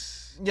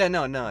this... Yeah,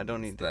 no, I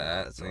don't need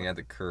that, That's and all. you have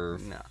the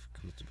curve. No.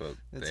 Comes to about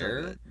It's there.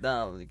 all good.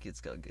 No, like, it's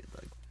got good.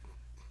 Like,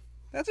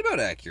 That's about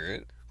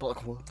accurate.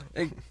 but what?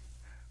 Like,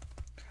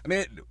 I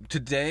mean,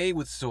 today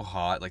was so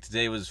hot. Like,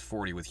 today was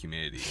 40 with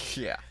humidity.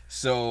 Yeah.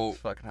 So, It's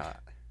fucking hot.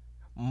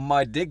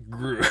 my dick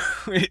grew.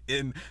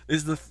 And this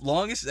is the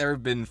longest it's ever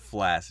been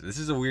flaccid. This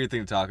is a weird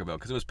thing to talk about,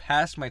 because it was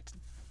past my...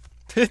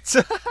 It's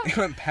It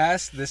went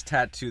past this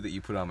tattoo that you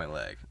put on my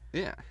leg.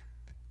 yeah.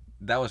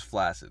 That was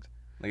flaccid.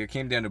 Like, it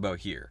came down to about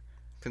here.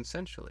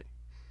 Consensually.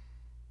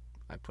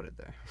 I put it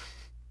there.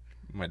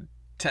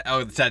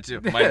 The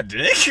tattoo. My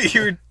dick?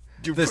 you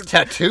This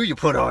tattoo you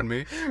put on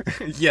me.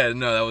 Yeah,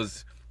 no, that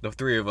was the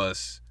three of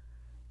us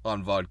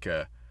on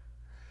vodka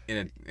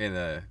in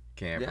a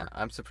camper. Yeah,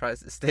 I'm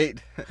surprised it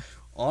stayed.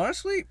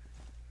 Honestly,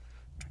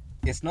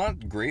 it's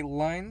not great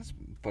lines,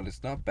 but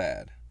it's not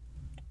bad.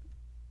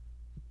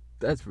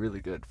 That's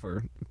really good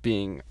for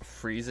being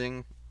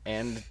freezing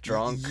and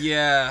drunk.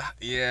 Yeah.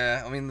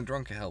 I mean, the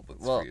drunk can help with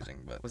Well,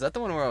 freezing, but Was that the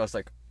one where I was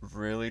like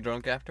really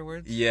drunk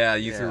afterwards? yeah,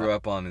 you Yeah. threw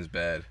up on his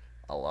bed.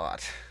 A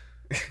lot.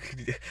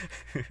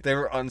 They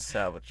were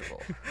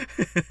unsalvageable.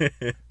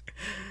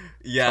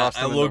 Yeah, Tossed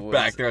I him in the looked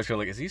back woods. there. I was kind of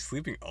like, is he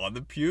sleeping on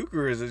the puke,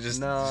 or is it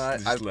just No, I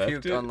just left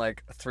puked it? on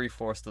like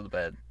 3/4 of the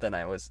bed. Then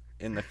I was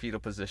in the fetal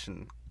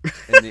position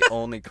in the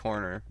only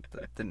corner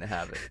that didn't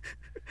have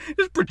it.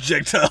 Just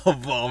projectile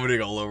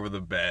vomiting all over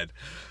the bed.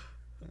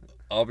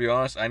 I'll be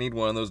honest, I need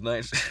one of those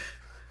nights.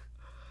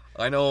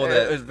 I know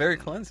that. It was very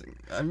cleansing.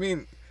 I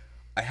mean,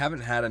 I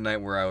haven't had a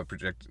night where I would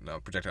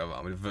projectile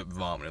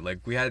vomited.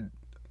 Like, we had,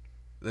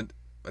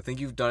 I think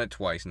you've done it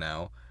twice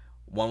now.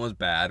 One was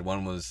bad,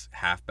 one was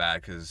half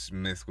bad, because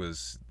Smith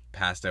was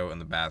passed out in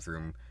the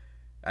bathroom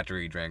after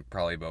he drank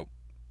probably about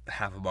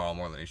half a bottle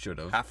more than he should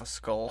have. Half a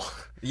skull.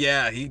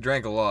 Yeah, he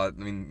drank a lot.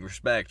 I mean,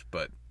 respect,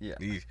 but Yeah.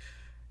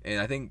 And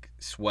I think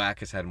Swack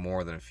has had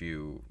more than a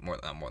few,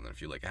 not more than a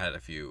few, like, I had a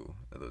few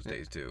of those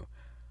days too.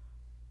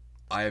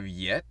 I have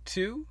yet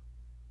to,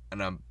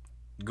 and I'm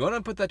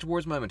gonna put that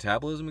towards my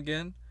metabolism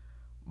again,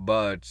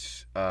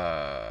 but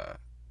I'm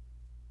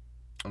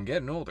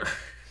getting older.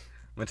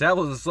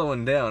 Metabolism's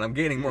slowing down. I'm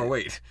gaining more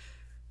weight.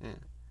 Yeah.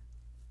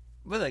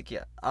 But like,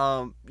 yeah.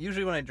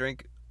 Usually when I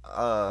drink,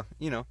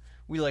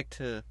 we like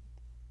to,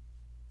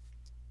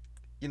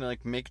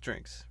 like make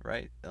drinks,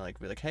 right? And like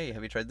be like, hey,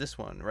 have you tried this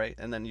one, right?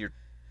 And then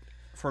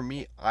for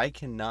me, I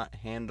cannot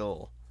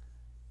handle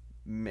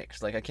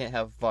mixed. Like, I can't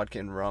have vodka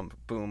and rum.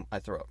 Boom, I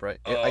throw up, right?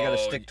 I gotta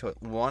stick to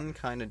it. One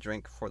kind of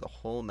drink for the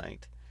whole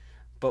night.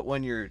 But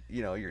when you're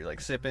like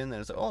sipping, then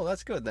it's like, oh,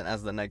 that's good. Then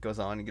as the night goes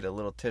on, you get a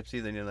little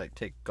tipsy. Then you like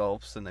take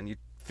gulps, and then you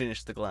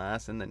finish the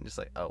glass, and then just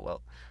like, oh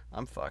well,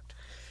 I'm fucked.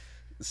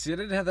 See, I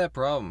didn't have that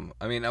problem.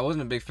 I mean, I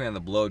wasn't a big fan of the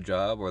blow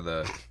job or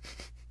the.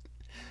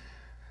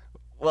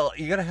 Well,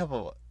 you gotta have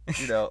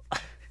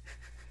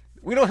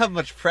we don't have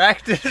much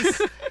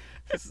practice,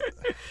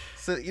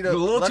 so A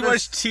little too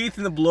much teeth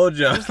in the blow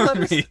job Just let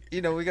for us, me.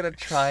 we gotta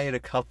try it a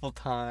couple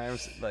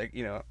times. Like,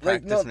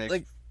 practice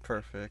makes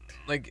perfect.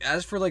 Like,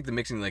 as for like the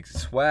mixing, like,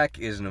 Swack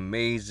is an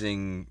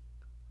amazing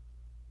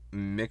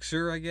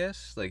mixer, I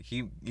guess. Like,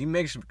 he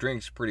makes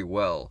drinks pretty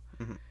well.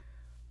 Mhm.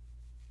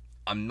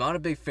 I'm not a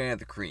big fan of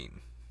the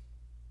cream.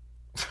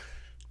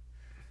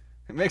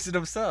 He makes it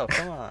himself.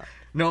 Come on.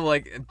 No,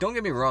 like, don't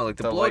get me wrong, like,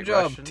 the The White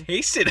blowjob Russian?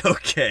 tasted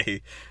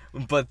okay,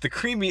 but the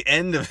creamy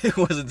end of it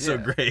wasn't so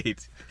Yeah.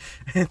 great.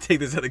 Take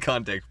this out of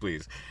context,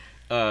 please.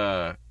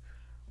 But,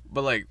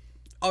 like,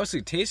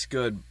 obviously tastes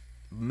good,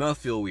 mouth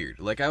feel weird.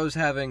 Like, I was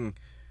having,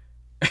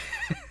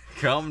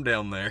 Calm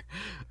down there.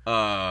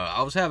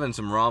 I was having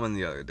some ramen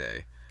the other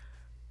day.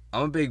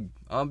 I'm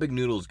a big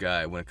noodles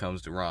guy when it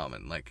comes to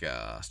ramen, like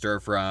stir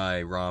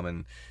fry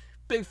ramen.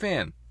 Big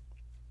fan.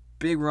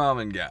 Big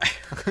ramen guy.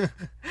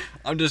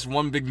 I'm just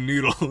one big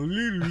noodle. One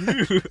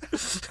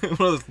of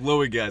those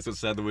flowy guys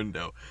outside the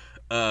window.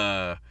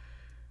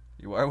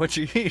 You are what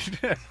you eat.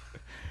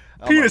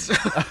 Penis.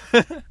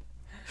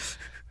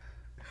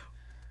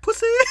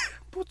 Pussy.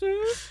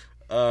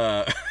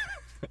 No,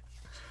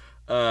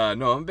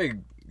 I'm a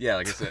big. Yeah,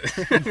 like I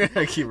said.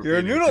 I keep You're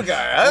a repeating. noodle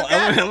guy. Okay.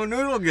 I'm a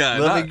noodle guy.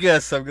 Let me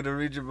guess. I'm gonna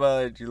read your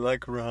mind. You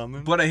like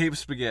ramen? But I hate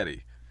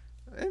spaghetti.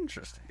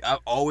 Interesting. I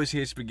always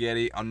hate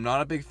spaghetti. I'm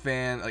not a big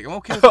fan. Like, I'm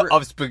okay with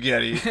Of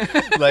spaghetti.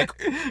 Like,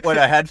 when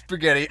I had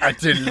spaghetti, I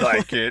didn't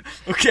like it.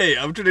 Okay,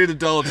 I'm turning into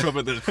Donald Trump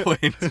at this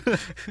point.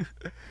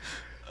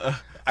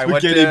 I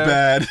went Spaghetti there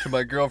bad. to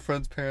my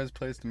girlfriend's parents'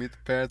 place to meet the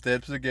parents. They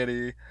had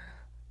spaghetti.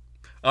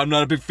 I'm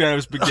not a big fan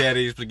of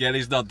spaghetti.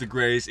 Spaghetti's not the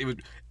greatest. It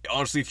would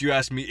honestly, if you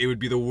ask me, it would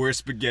be the worst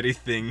spaghetti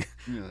thing.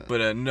 Yeah.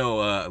 But no,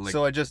 like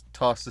So I just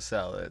tossed the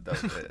salad.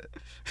 That was it.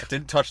 I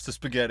didn't touch the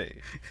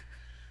spaghetti.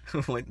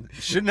 like,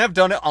 Shouldn't have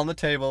done it on the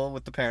table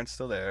with the parents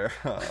still there.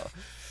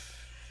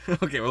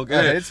 okay, well, I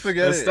good. hate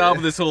spaghetti. Let's stop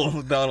with this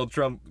whole Donald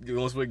Trump. You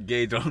almost went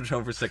gay Donald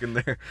Trump for a second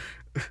there.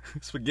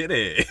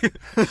 Spaghetti.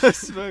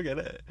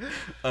 Spaghetti.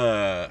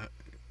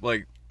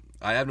 Like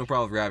I have no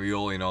problem with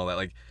ravioli and all that.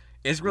 Like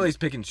it's really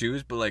pick and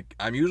choose, but like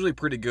I'm usually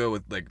pretty good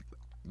with like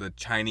the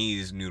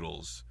Chinese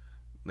noodles.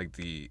 Like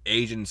the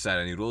Asian side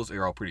of noodles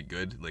are all pretty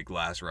good, like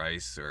glass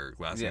rice or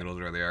glass noodles,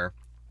 whatever they are.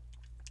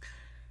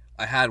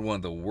 I had one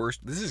of the worst.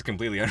 This is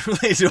completely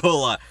unrelated to a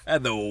whole lot. I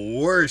had the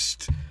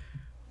worst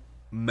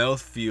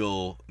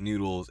mouthfeel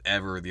noodles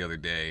ever the other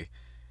day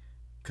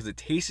because it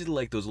tasted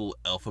like those little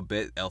alpha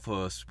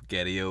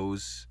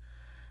spaghettios.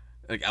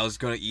 Like I was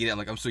gonna eat it. I'm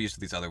like, I'm so used to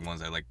these other ones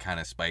that are like kind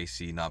of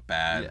spicy, not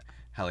bad. Yeah.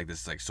 Had like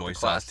this like soy sauce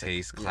Classic.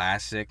 taste, Yeah.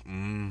 classic.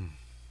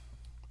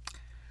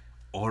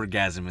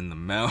 Orgasm in the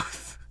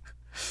mouth.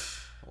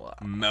 Wow.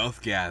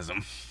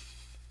 Mouthgasm.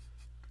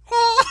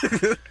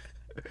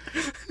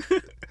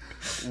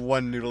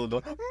 One noodle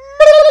done.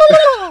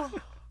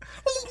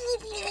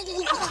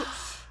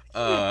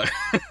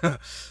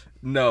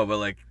 No, but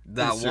like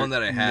that one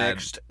that I had,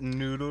 Next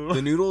noodle.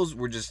 the noodles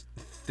were just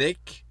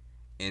thick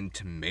and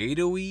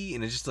tomatoey,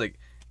 and it's just like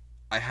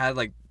I had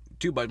like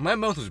two bites. My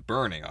mouth was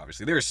burning.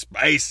 Obviously, they were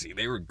spicy.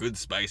 They were good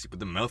spicy, but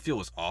the mouthfeel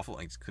was awful.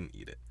 I just couldn't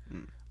eat it.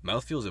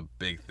 Mouthfeel is a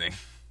big thing.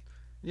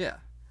 Yeah.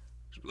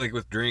 Like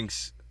with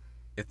drinks,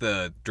 if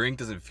the drink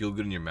doesn't feel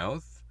good in your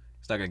mouth,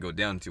 it's not gonna go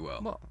down too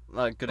well.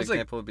 Well, a good It's like-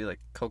 example would be like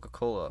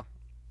Coca-Cola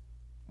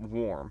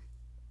warm.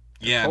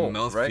 Yeah, cold,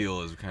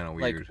 mouthfeel is kind of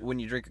weird. Like when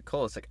you drink a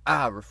cola, it's like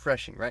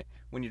refreshing, right?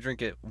 When you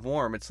drink it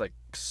warm, it's like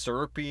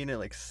syrupy and it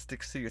like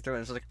sticks to your throat.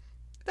 And it's like,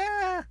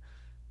 I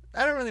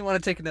don't really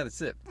want to take another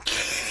sip.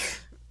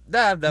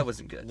 That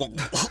wasn't good.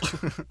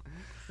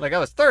 Like I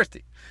was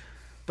thirsty,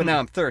 but now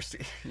I'm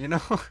thirsty. You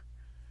know?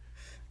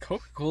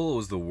 Coca-Cola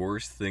was the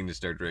worst thing to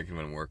start drinking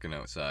when working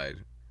outside.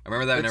 I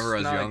remember that whenever I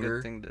was It's not a younger.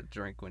 good thing to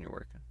drink when you're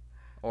working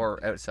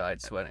or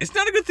outside sweating. It's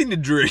not a good thing to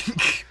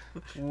drink.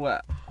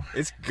 Wow.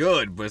 It's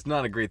good, but it's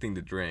not a great thing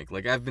to drink.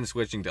 Like I've been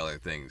switching to other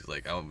things.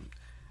 Like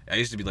I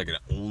used to be like an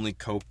only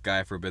Coke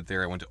guy for a bit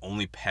there. I went to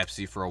only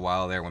Pepsi for a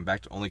while there. Went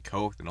back to only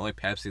Coke, then only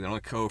Pepsi, then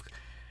only Coke,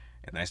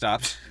 and then I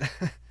stopped.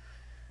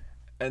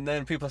 And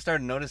then people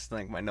started noticing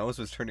like my nose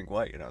was turning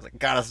white, and I was like,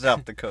 gotta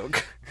stop the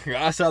Coke.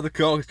 I saw the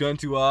Coke. It's gone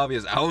too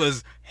obvious. I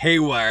was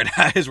haywire.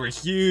 Eyes were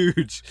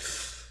huge.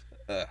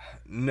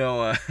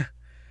 No,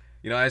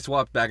 you know, I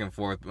swapped back and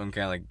forth. I'm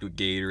kind of like do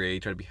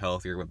Gatorade, try to be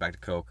healthier. Went back to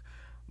Coke,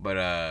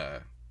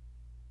 but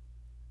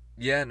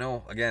yeah,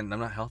 no. Again, I'm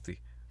not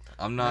healthy.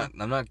 I'm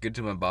not good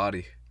to my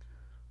body.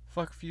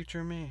 Fuck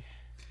future me.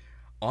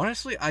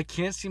 Honestly, I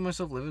can't see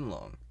myself living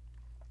long.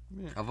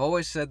 Yeah. I've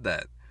always said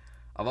that.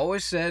 I've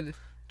always said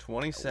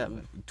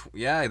 27.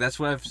 Yeah, that's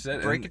what I've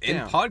said Break it in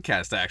down.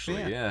 podcast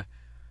actually. Yeah. Yeah.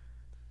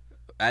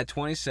 At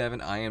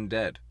 27, I am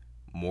dead.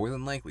 More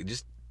than likely,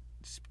 just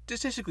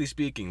statistically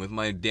speaking, with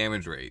my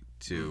damage rate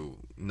to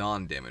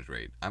non-damage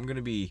rate, I'm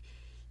gonna be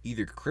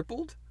either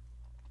crippled,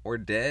 or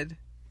dead,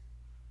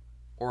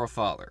 or a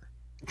father.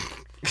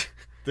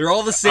 They're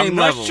all the same I'm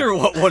not level. sure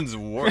what one's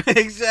worse.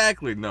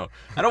 Exactly. No,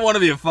 I don't want to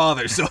be a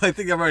father, so I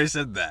think I've already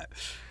said that.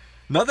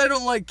 Not that I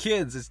don't like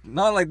kids. It's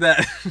not like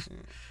that.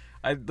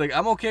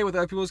 I'm okay with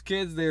other people's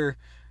kids. They're,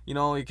 you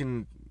know, you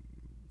can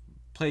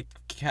play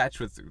catch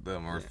with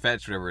them or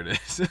fetch, whatever it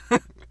is.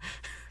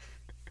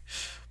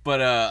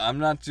 But I'm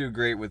not too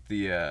great with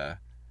the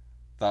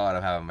thought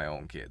of having my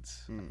own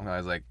kids. I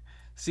was like,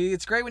 see,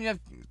 it's great when you have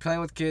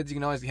playing with kids. You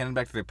can always hand them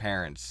back to their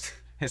parents.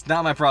 It's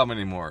not my problem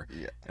anymore.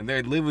 Yeah. And they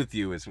live with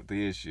you is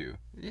the issue.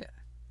 Yeah.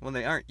 When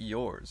they aren't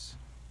yours,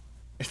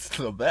 it's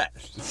the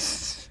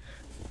best.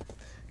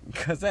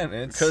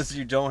 Because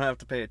you don't have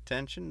to pay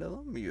attention to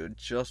them. You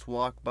just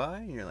walk by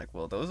and you're like,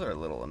 well, those are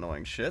little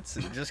annoying shits.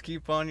 And you just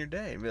keep on your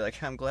day. And be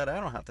like, I'm glad I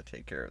don't have to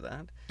take care of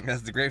that.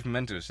 As the great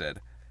Memento said,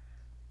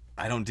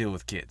 I don't deal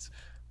with kids.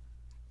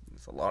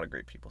 There's a lot of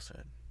great people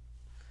said.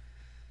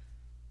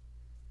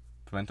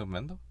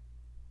 Pimento?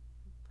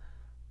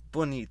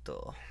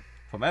 Bonito.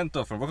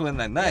 Pimento from Brooklyn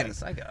Nine-Nine.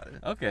 Yes, I got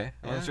it. Okay.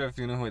 I'm Yeah. not sure if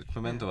you know what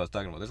pimento I was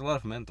talking about. There's a lot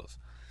of pimentos.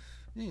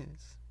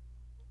 Yes.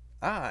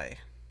 I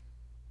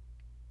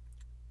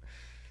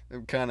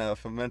am kind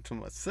of a fermenter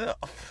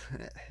myself.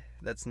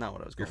 That's not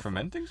what I was You're going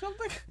fermenting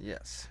something? for.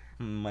 Yes.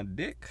 My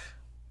dick?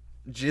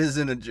 Jizz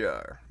in a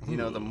jar. You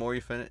know, the Ooh. more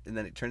you ferment, and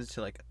then it turns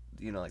into like,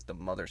 you know, like the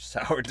mother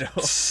sourdough.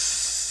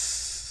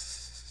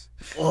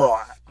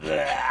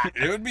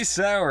 It would be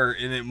sour,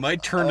 and it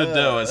might turn to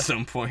dough at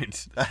some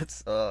point.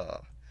 That's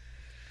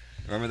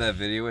Remember that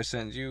video I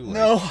sent you? Like,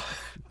 no.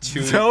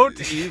 two- Don't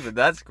even.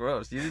 That's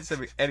gross. You didn't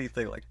send me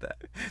anything like that.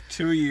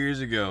 2 years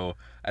ago,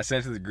 I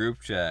sent to the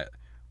group chat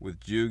with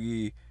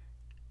Jugi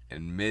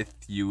and Myth,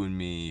 you and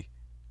me,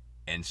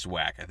 and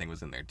Swack, I think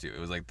was in there too. It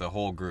was like the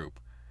whole group.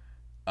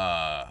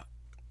 I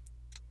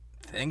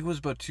think it was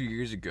about 2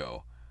 years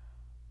ago.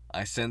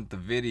 I sent the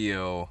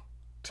video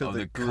To of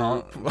the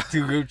to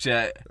the group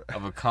chat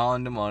of a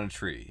condom on a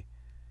tree.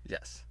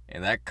 Yes.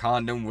 And that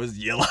condom was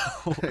yellow.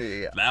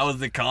 Yeah. That was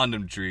the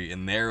condom tree,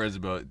 and there was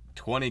about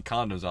 20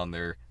 condoms on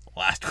there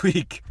last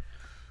week.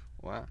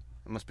 Wow.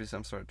 It must be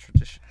some sort of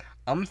tradition.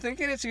 I'm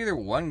thinking it's either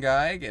one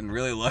guy getting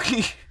really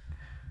lucky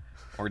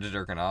or just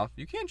jerking off.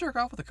 You can't jerk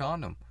off with a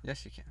condom.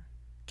 Yes, you can.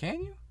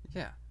 Can you?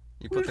 Yeah.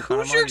 You Who put the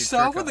condom on, jerks you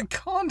off jerk with a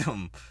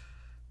condom?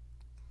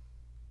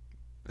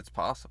 It's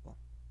possible.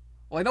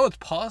 Well, I know it's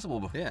possible,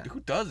 but Yeah.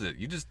 who does it?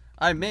 You just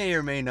I may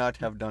or may not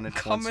have done it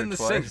come once in or the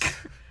twice. sink.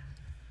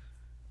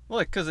 Well,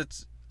 because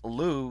it's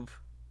lube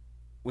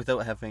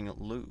without having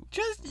lube.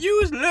 Just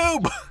use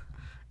lube. But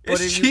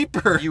It's if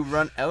cheaper. You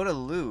run out of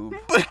lube,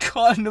 But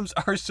condoms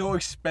are so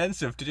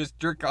expensive to just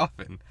jerk off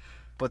in.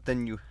 but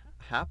then you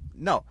have...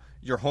 No,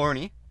 you're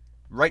horny.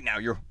 Right now,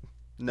 you're...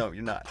 No,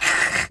 you're not.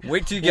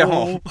 Wait till you get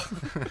home.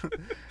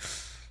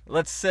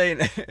 Let's say...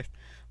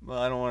 Well,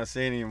 I don't want to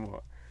say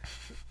anymore.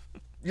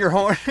 You're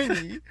horny.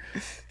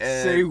 and,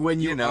 Say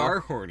when you know, are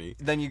horny.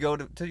 Then you go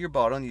to your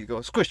bottle and you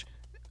go, squish.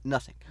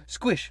 Nothing.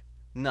 Squish.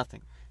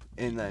 Nothing.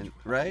 And then,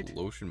 right?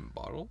 Lotion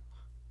bottle?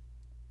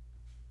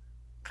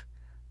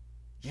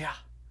 Yeah.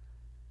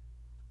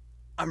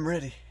 I'm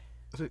ready.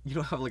 You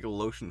don't have like a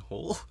lotion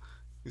hole?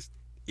 Just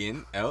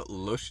in, out,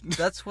 lotion?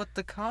 That's what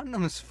the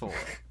condom's for.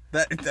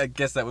 That I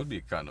guess that would be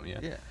a condom, yeah.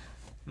 Yeah.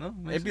 No,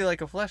 It'd be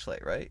like a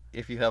fleshlight, right?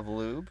 If you have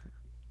lube,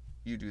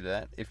 you do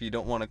that. If you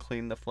don't want to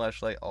clean the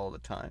fleshlight all the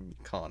time,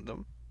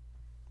 condom.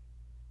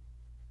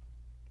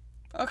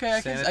 okay.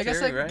 I guess I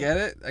Sanitary, right? get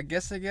it. I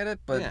guess I get it.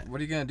 But Yeah. what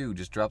are you gonna do?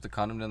 Just drop the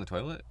condom down the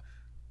toilet?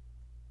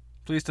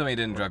 Please tell me you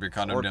didn't drop your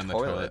condom or down the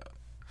toilet.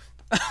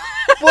 toilet.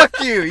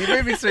 Fuck you! You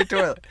made me say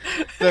toilet.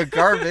 The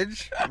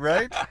garbage,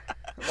 right?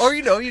 Or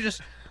you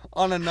just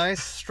on a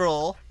nice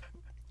stroll,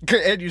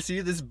 and you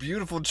see this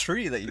beautiful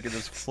tree that you can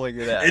just fling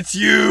it at. It's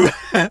you.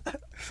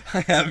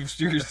 I have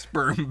your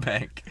sperm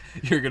bank.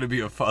 You're gonna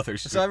be a father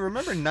soon. So I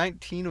remember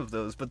 19 of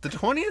those, but the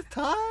 20th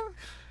time,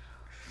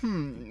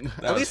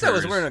 That at was least I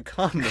was hers. wearing a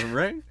condom,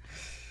 right?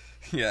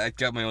 Yeah, I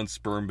got my own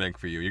sperm bank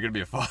for you. You're gonna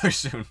be a father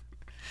soon.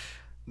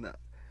 No.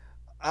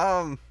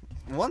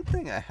 One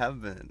thing I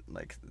have been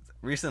like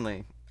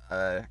recently,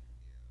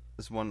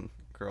 this one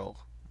girl.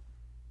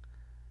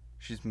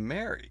 She's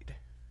married.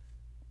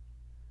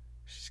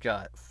 She's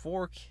got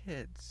 4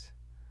 kids,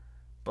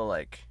 but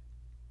like,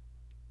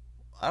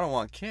 I don't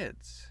want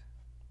kids.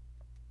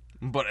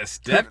 But a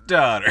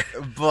stepdaughter.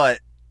 But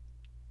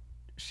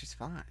she's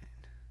fine.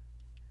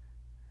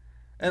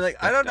 And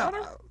like, I don't know.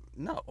 Stepdaughter?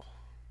 No,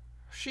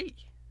 she.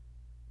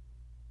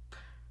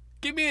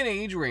 Give me an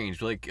age range.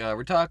 Like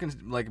we're talking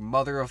like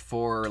mother of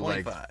 4.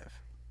 25. Like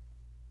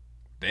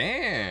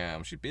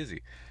damn, she's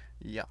busy.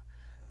 Yeah.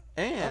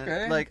 And,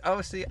 Okay. like,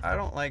 obviously, I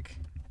don't like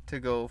to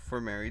go for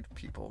married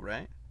people,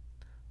 right?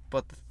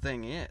 But the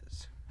thing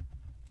is,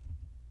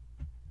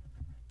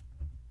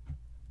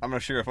 I'm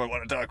not sure if I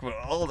want to talk about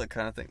all that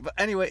kind of thing. But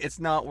anyway, it's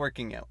not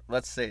working out.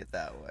 Let's say it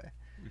that way.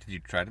 Did you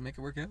try to make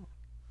it work out?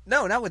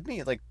 No, not with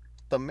me. Like,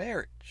 the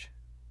marriage.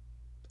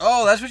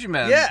 Oh, that's what you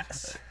meant.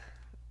 Yes.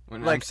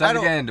 When Like, I'm sad I to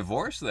don't- get a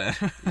divorce then.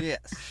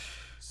 Yes.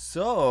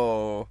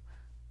 So,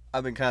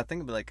 I've been kind of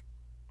thinking, like,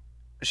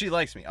 she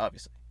likes me,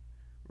 obviously.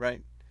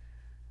 Right?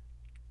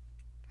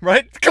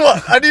 Right? Come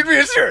on, I need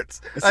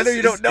reassurance. I know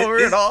you don't know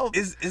her at all.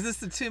 Is this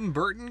the Tim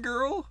Burton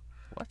girl?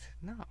 What?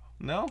 No.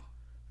 No.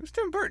 Who's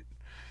Tim Burton?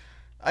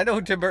 I know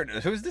who Tim Burton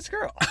is. Who's this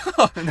girl?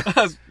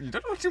 You don't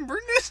know who Tim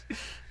Burton is?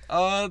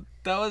 That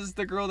was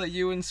the girl that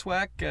you and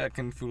Swack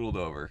confoodled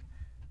over.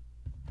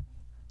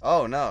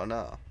 Oh,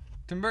 no.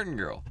 Tim Burton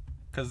girl.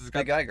 Because it's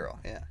got Big eye girl,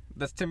 yeah.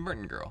 that's Tim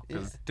Burton girl.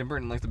 Because Yeah. Tim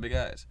Burton likes the big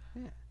eyes.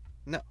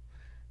 No.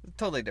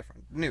 Totally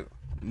different. New.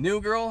 New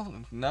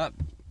girl, not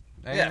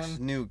anyone. Yes,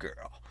 new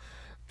girl.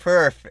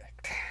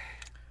 Perfect.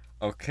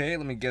 Okay,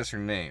 let me guess her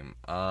name.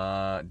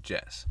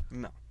 Jess.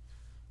 No.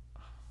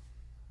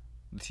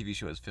 The TV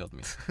show has failed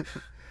me.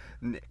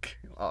 Nick,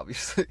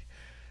 obviously.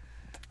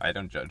 I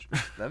don't judge.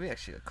 That'd be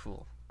actually a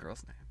cool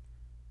girl's name.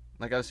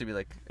 Like, obviously be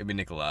like, It'd be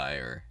Nikolai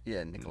or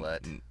yeah,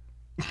 Nicolette. N-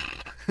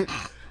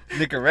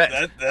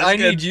 Nicorette. That's I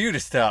good. need you to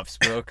stop,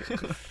 Spoke.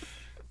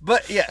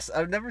 But yes,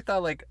 I've never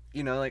thought like,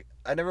 like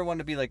I never wanted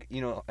to be like,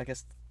 I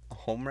guess a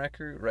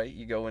homewrecker, right?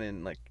 You go in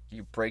and like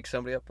you break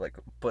somebody up, like.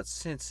 But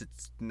since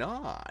it's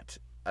not,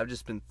 I've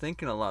just been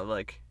thinking a lot,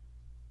 like,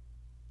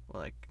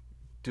 well, like,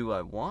 do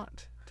I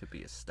want to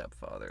be a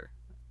stepfather?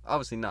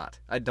 Obviously not.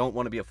 I don't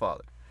want to be a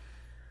father.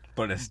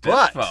 But a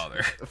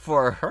stepfather.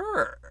 For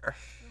her,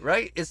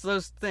 right? It's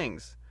those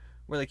things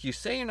where like you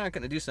say you're not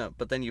going to do something,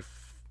 but then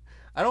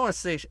I don't want to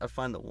say I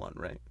find the one,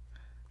 right?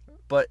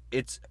 But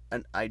it's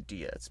an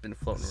idea. It's been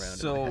floating around.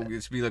 So in my head.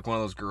 it's be like one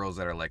of those girls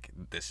that are like,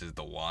 this is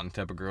the one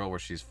type of girl where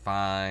she's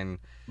fine.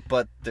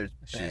 But there's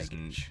She's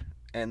baggage,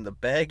 and the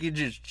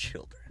baggage is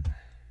children.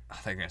 I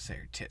think I'm gonna say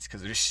her tits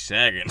because they're just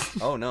sagging.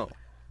 Oh no,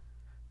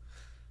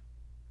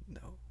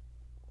 no,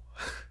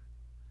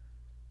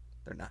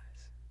 they're nice.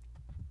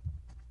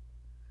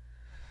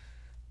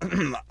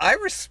 I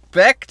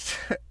respect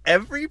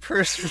every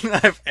person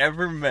I've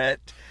ever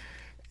met.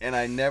 And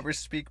I never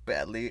speak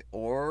badly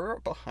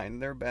or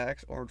behind their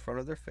backs or in front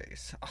of their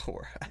face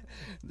or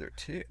their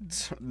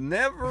tits.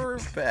 Never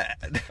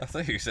bad. I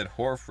thought you said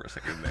whore for a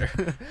second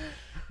there.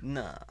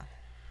 Nah.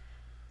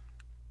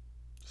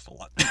 Just a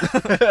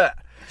lot.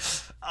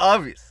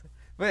 Obviously.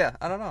 But yeah,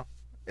 I don't know.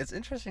 It's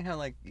interesting how,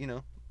 like,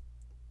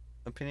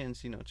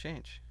 opinions,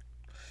 change.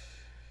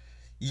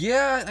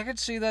 Yeah, I could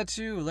see that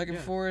too. Like Yeah.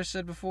 before I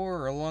said before,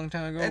 or a long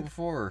time ago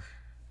before.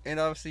 And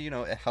obviously,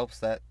 it helps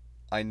that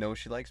I know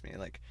she likes me.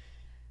 Like,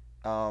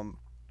 and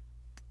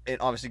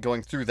obviously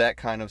going through that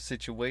kind of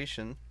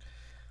situation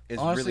is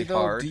Honestly, really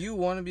hard. do you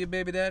want to be a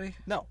baby daddy?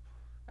 No,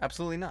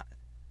 absolutely not.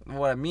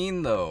 What I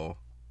mean, though,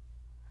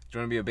 do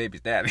you want to be a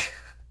baby's daddy?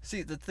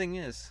 See, the thing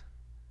is,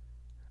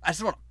 I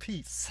just want a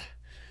piece.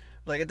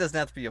 Like, it doesn't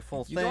have to be a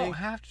full You thing. don't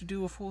have to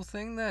do a full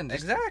thing then.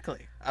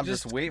 Exactly. I'm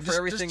just waiting for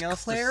everything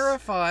else to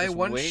clarify just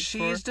once wait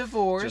she's for-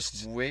 divorced.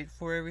 Just wait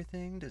for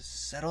everything to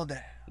settle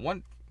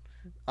down.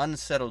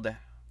 Unsettle down.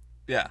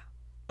 Yeah.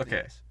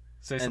 Okay. Yes.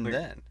 Say And something.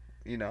 then,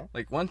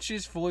 Like once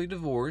she's fully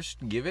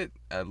divorced, give it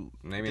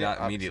maybe Yeah, not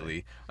obviously.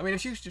 immediately. I mean,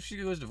 if she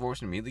goes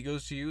divorced and immediately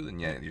goes to you, then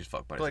yeah, you just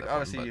fuck buddies. but like,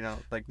 obviously,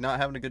 like, not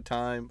having a good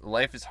time.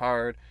 Life is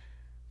hard.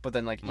 But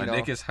then, like, my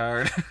dick is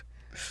hard.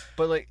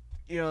 But, like,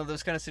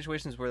 those kind of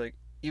situations where, like,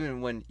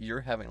 even when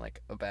you're having,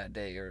 like, a bad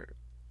day or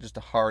just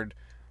a hard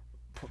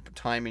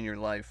time in your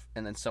life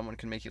and then someone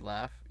can make you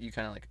laugh, you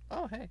kind of like,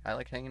 oh, hey, I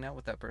like hanging out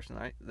with that person,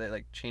 right? They,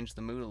 like, change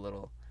the mood a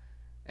little.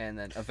 And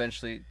then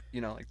eventually,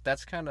 like,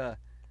 that's kind of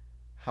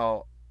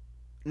how,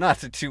 not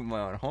to toot my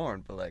own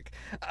horn, but, like,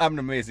 I'm an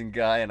amazing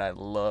guy and I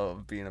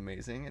love being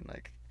amazing. And,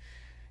 like,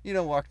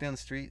 walk down the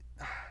street,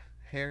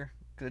 hair,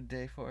 good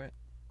day for it,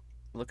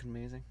 looking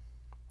amazing.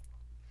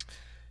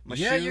 My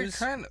Yeah, shoes, you're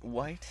kind of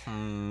white. I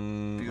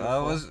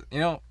Beautiful. was,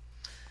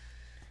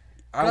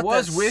 I Got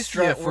was that with you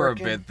strut for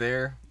working. a bit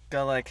there.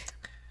 Got like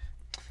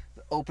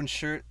the open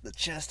shirt, the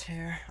chest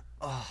hair.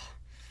 Oh,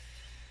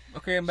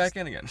 Okay, I'm back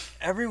in again.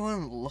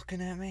 everyone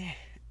looking at me,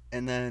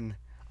 and then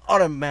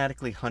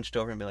automatically hunched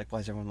over and be like, "Why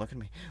is everyone looking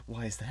at me?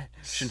 Why is that?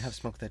 Shouldn't have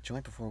smoked that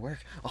joint before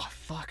work. Oh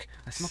fuck!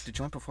 I smoked a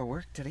joint before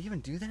work. Did I even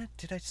do that?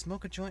 Did I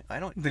smoke a joint? I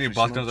don't." Then he usually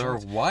blocked smoke the door.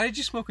 joints. Why did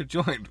you smoke a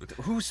joint?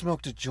 Who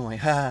smoked a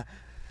joint? Ha.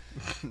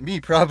 Me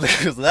probably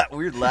because of that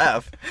weird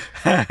laugh.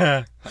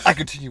 I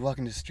continue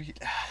walking the street.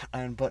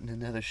 I unbutton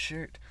another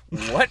shirt.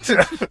 What?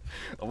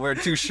 I wear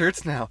 2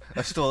 shirts now.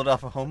 I stole it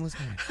off a homeless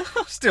man.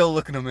 Still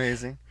looking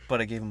amazing. But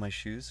I gave him my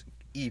shoes.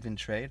 Even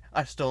trade.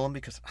 I stole them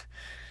because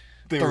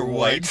they're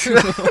white.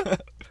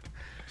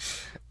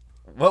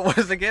 What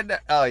was again?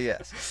 Oh,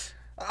 yes.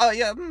 Oh,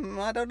 yeah.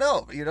 I don't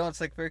know. It's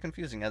like very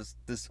confusing as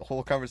this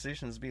whole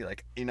conversation is be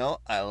like,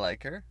 I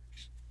like her.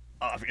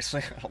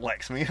 Obviously,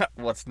 likes me.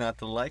 What's not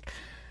to like?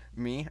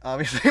 Me,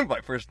 obviously,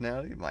 my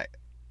personality, my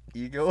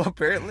ego,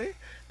 apparently,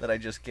 that I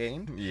just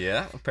gained,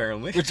 Yeah,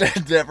 apparently. which I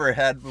never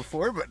had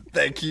before. But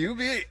thank you,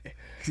 me.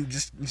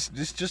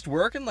 just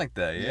working like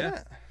that,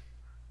 yeah?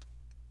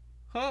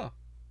 Huh.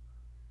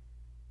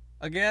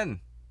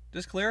 Again,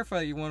 just clarify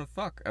you want to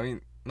fuck. I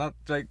mean, not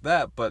like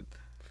that, but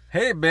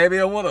hey, baby,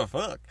 I want to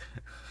fuck.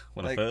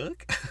 Want to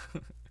Like-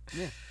 fuck?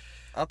 Yeah.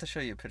 I'll have to show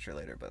you a picture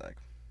later, but like,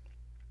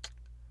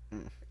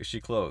 Is she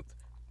clothed?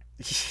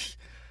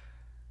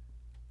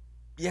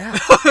 yeah.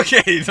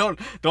 Okay, don't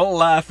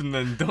laugh and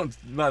then don't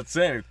not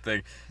say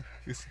anything,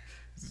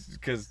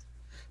 because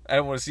I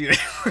don't want to see it.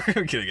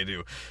 I'm kidding, I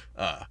do.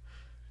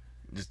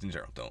 Just in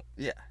general, don't.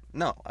 Yeah.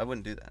 No, I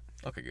wouldn't do that.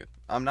 Okay, good.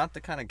 I'm not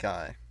the kind of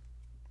guy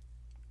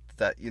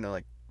that,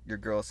 like, your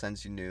girl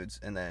sends you nudes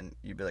and then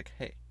you'd be like,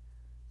 hey,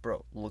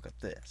 bro, look at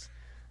this.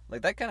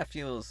 Like, that kind of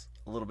feels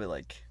a little bit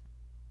like,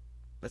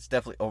 that's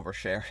definitely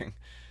oversharing.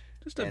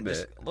 Just a and bit.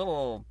 just a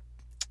little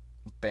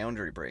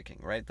boundary breaking,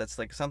 right? That's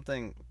like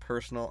something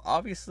personal.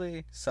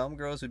 Obviously, some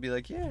girls would be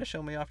like, yeah,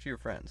 show me off to your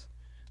friends,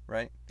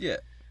 right? Yeah.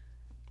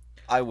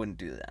 I wouldn't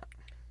do that.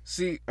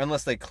 See,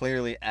 Unless they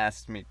clearly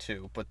asked me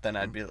to, but then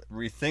I'd be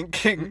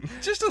rethinking.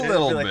 just a I'd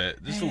little be like,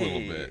 bit. Just a little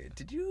 "Hey, bit.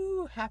 Did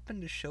you happen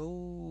to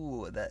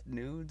show that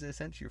nudes I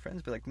sent to your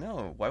friends?" Be like,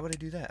 no, why would I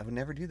do that? I would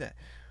never do that.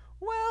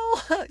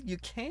 Well, you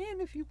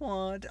can if you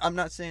want. I'm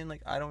not saying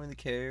like I don't really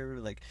care.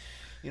 Like,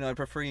 I'd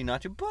prefer you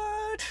not to.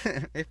 But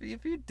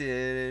if you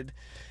did,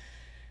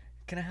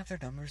 can I have their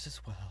numbers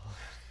as well?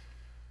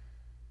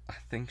 I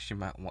think she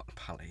might want a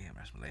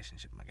polyamorous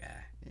relationship, my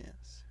guy.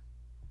 Yes.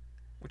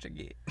 Which I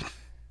get.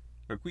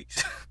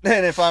 Request.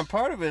 And if I'm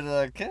part of it,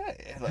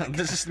 okay. Like,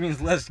 This just means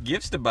less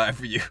gifts to buy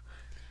for you.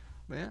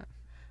 yeah.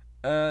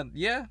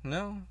 Yeah,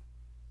 no.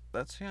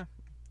 That's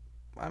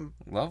I'm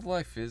Love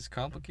life is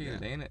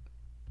complicated, ain't it?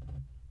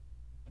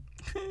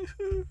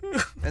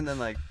 And then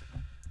like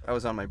I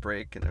was on my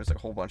break and there was like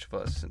a whole bunch of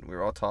us and we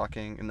were all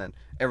talking and then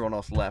everyone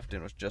else left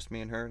and it was just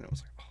me and her and it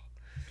was like, oh,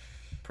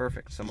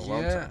 perfect, some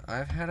alone time.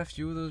 I've had a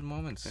few of those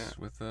moments Yeah.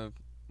 with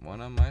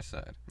one on my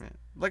side. Yeah.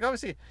 Like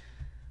obviously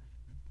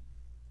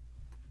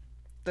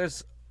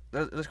there's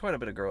quite a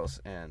bit of girls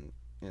and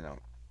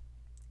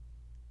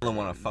Don't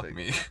want to fuck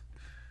me.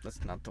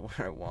 that's not the word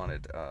I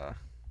wanted.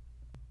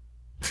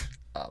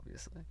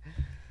 Obviously.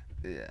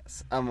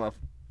 Yes. I'm a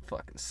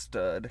fucking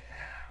stud.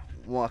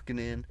 Walking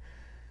in.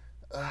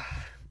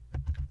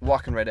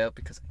 Walking right out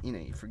because,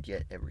 you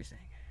forget everything.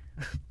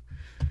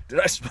 Did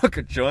I smoke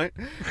a joint?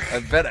 I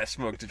bet I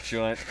smoked a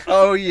joint.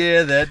 Oh,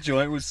 yeah, that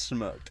joint was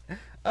smoked.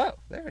 Oh,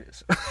 there it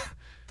is.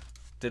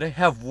 Did I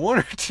have one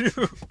or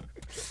two?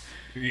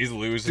 He's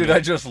losing. Did I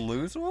just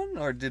lose one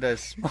or did I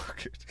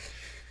smoke it?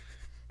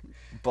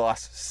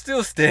 Boss,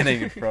 still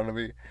standing in front of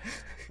me.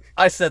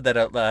 I said that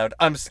out loud.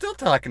 I'm still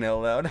talking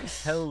out loud.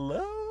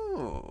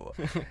 Hello.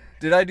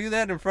 Did I do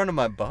that in front of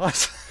my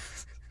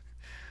boss?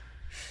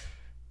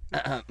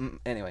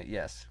 Anyway,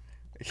 yes.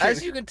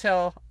 As you can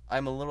tell,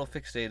 I'm a little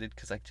fixated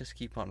because I just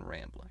keep on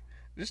rambling.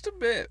 Just a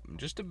bit.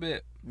 Just a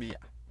bit. Yeah.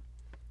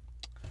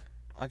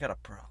 I got a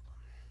problem.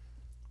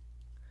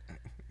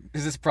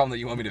 Is this a problem that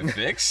you want me to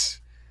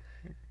fix?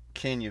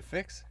 Can you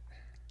fix it?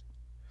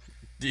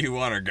 Do you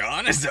want her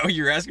gone? Is that what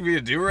you're asking me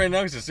to do right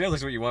now? Because it sounds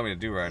like what you want me to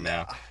do right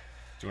now.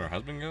 Do you want her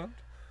husband gone?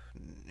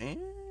 Eh,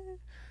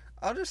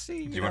 I'll just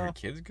see. Do you want her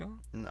kids gone?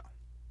 No.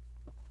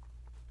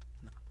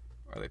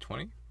 Are they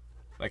 20?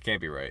 That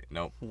can't be right.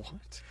 Nope.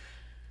 What?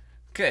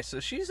 Okay, so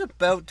she's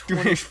about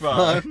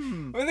 25.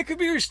 25. Well, they could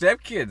be her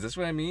stepkids. That's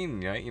what I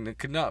mean. Right? It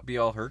could not be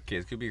all her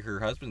kids. It could be her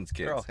husband's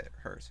kids. They're all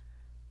hers.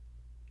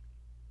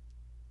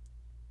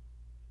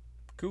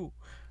 Cool.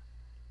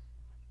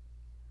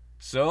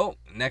 So,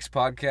 next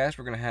podcast,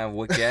 we're going to have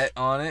Wicket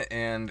on it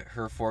and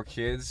her 4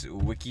 kids.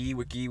 Wiki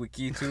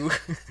too.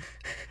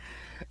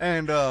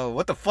 And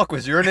what the fuck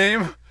was your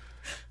name?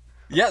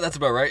 Yeah, that's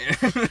about right.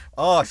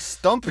 Oh,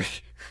 Stumpy.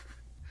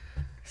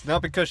 It's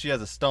not because she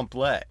has a stump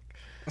leg.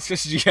 It's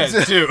just you guys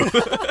do.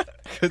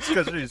 It's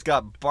because she's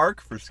got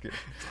bark for skin.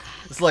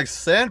 It's like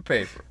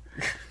sandpaper.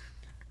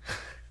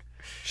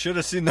 Should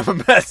have seen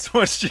the mess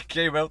when she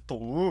came out the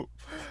womb.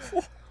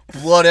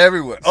 Blood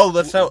everywhere. Oh,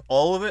 that's how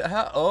all of it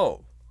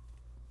oh.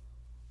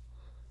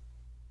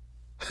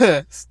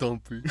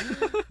 Stumpy.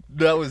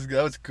 That was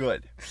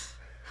good.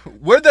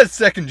 Where'd that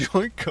second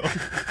joint go?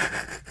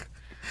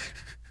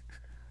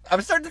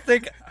 I'm starting to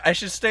think I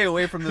should stay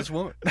away from this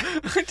woman.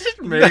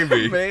 Just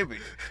maybe. Maybe.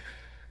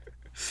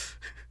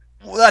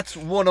 Well, that's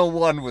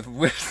 101 with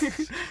Wicked.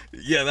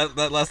 Yeah,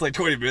 that last like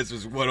 20 minutes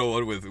was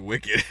 101 with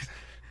Wicked.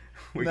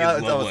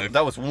 Wicked's love life.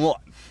 That was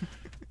one.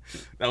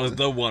 That was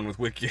the one with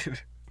Wicked.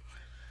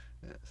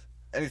 Yes.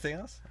 Anything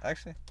else?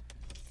 Actually,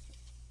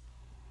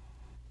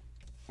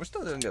 we're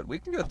still doing good. We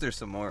can go through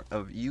some more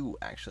of you.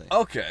 Actually.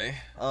 Okay.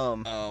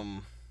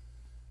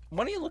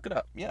 Why don't you look it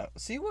up? Yeah.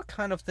 See what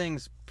kind of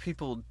things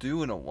people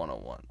do in a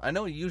 101. I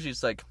know usually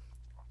it's like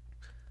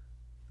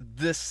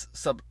this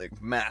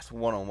like math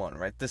 101,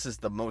 right? This is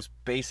the most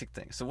basic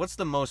thing. So what's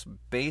the most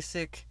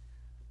basic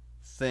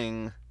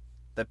thing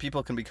that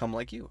people can become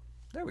like you?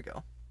 There we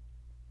go.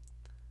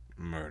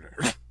 Murder.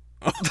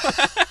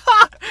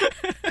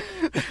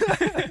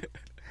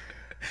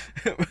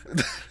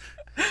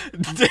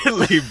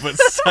 Deadly but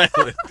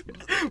silent.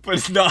 But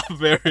it's not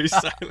very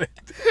silent.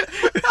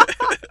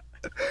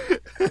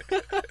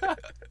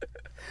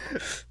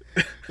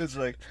 It's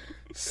like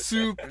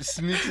soup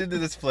sneaks into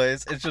this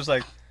place. It's just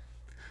like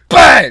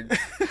bang.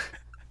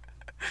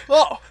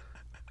 Oh,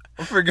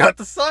 I forgot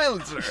the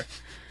silencer.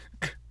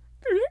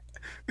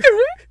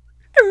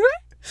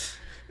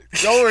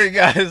 Don't worry,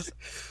 guys.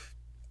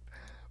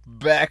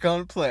 Back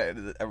on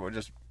plan. Everyone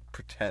just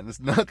pretends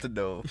not to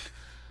know.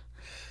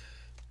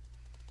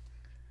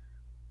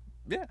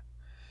 Yeah.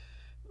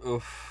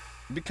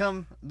 Oof.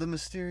 Become the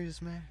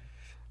mysterious man.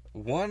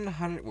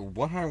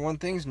 101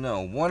 things?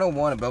 No.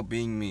 101 about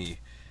being me.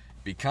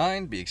 Be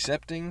kind, be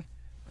accepting,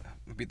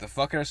 beat the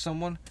fuck out of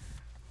someone.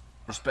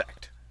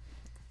 Respect.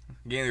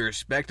 Gain the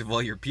respect of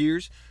all your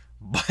peers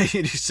by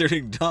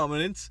asserting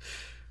dominance,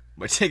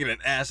 by taking an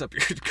ass up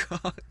your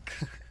cock.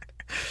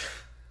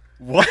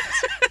 What?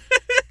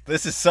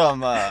 This is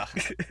some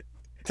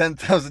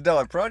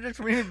 $10,000 project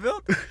we need to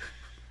build?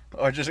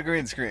 Or just a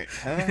green screen?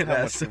 Huh? How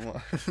much do you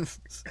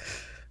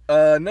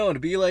want? No, to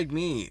be like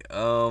me.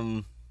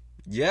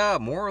 Yeah,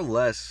 more or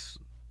less.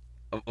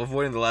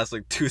 Avoiding the last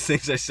like 2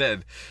 things I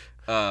said.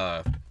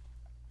 My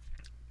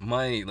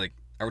like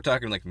Are we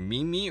talking like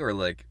me or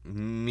like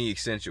me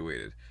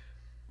accentuated?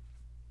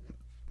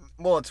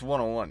 Well, it's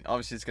 101.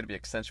 Obviously, it's going to be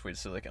accentuated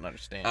so they can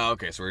understand. Oh,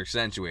 okay, so we're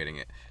accentuating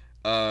it.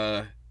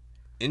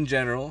 In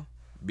general,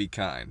 be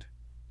kind.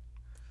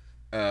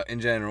 In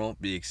general,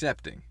 be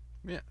accepting.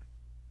 Yeah.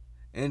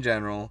 In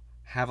general,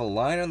 have a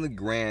line on the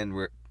grand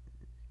where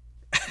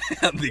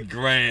the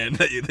grand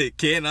that they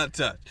cannot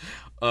touch.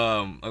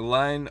 A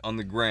line on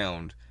the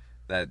ground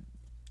that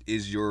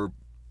is your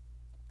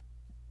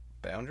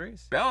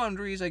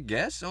boundaries, I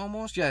guess,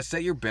 almost. Yeah,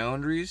 set your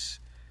boundaries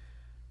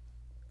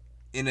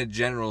in a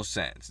general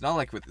sense. Not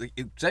like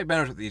set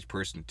boundaries with each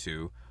person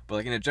too, but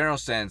like in a general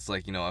sense,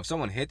 like, you know, if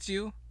someone hits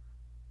you,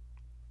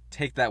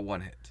 take that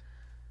one hit.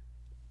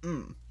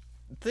 The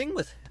thing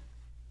with,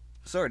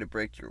 sorry to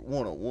break your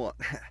 101,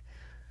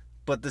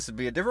 but this would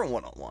be a different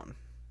 101.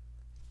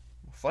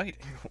 Fighting,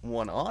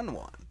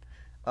 one-on-one.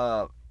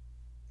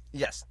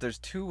 Yes, there's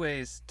two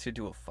ways to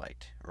do a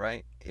fight,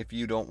 right? If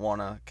you don't want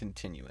to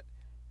continue it.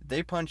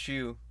 They punch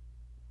you,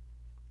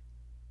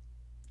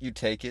 you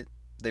take it.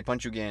 They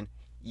punch you again,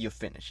 you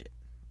finish it,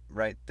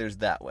 right? There's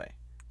that way.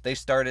 They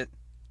start it,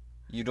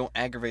 you don't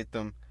aggravate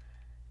them,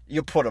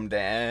 you put them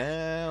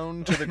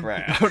down to the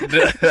ground.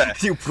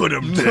 You put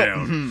them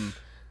down.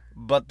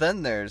 But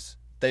then there's,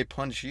 they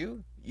punch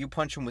you, you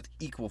punch them with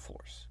equal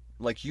force.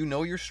 Like, you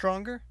know you're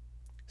stronger,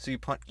 so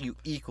you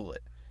equal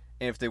it.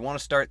 And if they want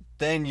to start,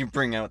 then you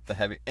bring out the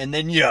heavy, and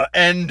then you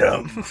end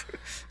them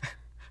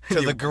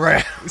to the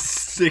ground.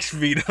 6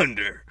 feet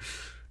under.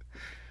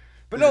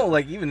 But no,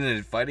 like, even in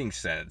a fighting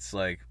sense,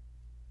 like,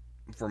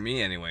 for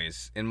me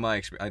anyways, in my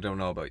experience, I don't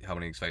know about how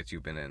many fights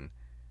you've been in,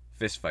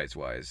 fist fights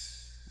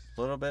wise.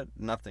 A little bit,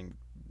 nothing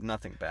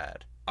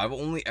bad. I've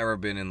only ever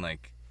been in,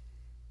 like,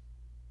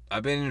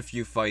 I've been in a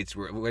few fights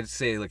where, let's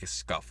say, like, a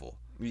scuffle.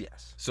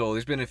 Yes. So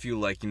there's been a few,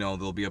 like, you know,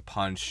 there'll be a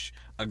punch,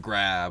 a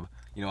grab,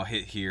 you know, a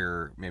hit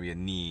here, maybe a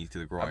knee to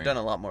the groin. I've done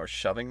a lot more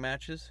shoving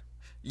matches.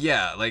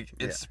 Yeah, like,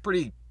 it's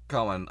pretty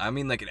common. I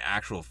mean, like, an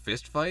actual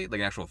fist fight,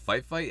 like an actual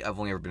fight, I've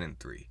only ever been in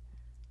 3.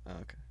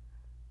 Okay.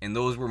 And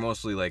those were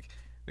mostly, like,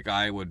 the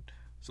guy would...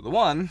 So the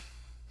one,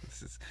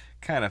 this is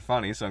kind of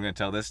funny, so I'm going to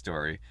tell this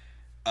story.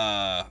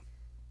 It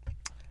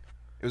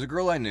was a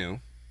girl I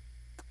knew.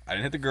 I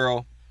didn't hit the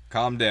girl.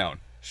 Calm down.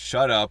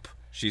 Shut up.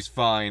 She's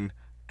fine.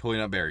 Totally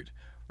not buried.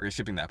 We're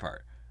skipping that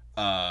part.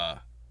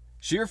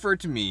 She referred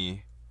to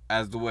me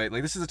as the way...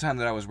 Like, this is the time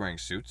that I was wearing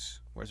suits.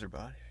 Where's her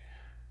body?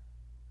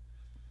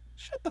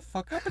 Shut the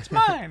fuck up. It's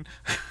mine.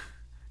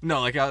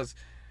 No, like, I was...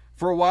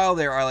 For a while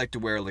there, I liked to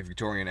wear, like,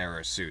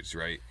 Victorian-era suits,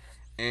 right?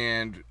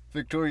 And...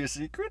 Victoria's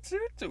Secret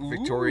suits? Ooh.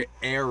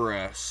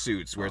 Victorian-era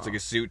suits, where it's like a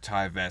suit,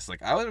 tie, vest.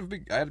 Like, I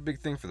had a big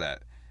thing for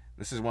that.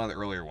 This is one of the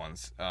earlier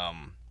ones.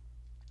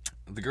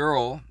 The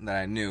girl that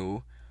I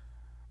knew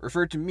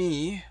referred to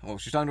me... Well,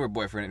 she was talking to her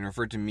boyfriend and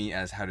referred to me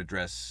as how to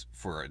dress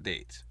for a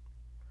date.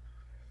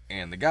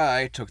 And the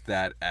guy took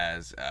that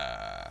as,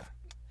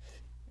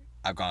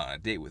 I've gone on a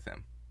date with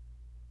him.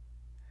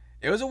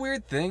 It was a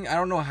weird thing. I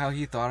don't know how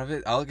he thought of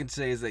it. All I can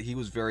say is that he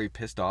was very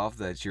pissed off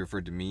that she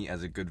referred to me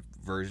as a good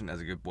version,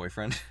 as a good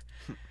boyfriend.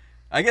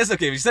 I guess,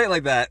 okay, if you say it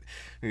like that.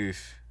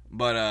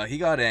 But he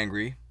got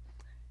angry.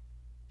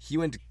 He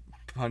went to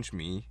punch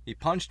me. He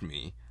punched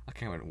me. I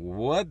kind of went,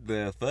 what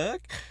the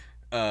fuck?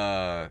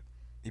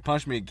 He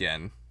punched me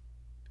again.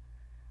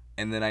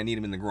 And then I kneed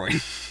him in the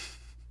groin.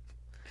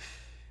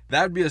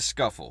 That would be a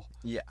scuffle.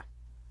 Yeah.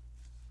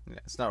 Yeah,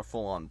 it's not a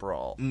full-on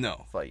brawl.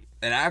 No. Fight.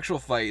 An actual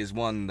fight is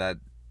one that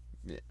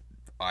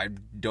I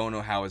don't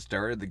know how it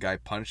started. The guy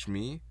punched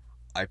me.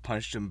 I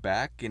punched him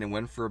back, and it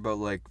went for about,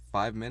 like,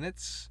 5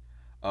 minutes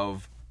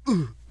of...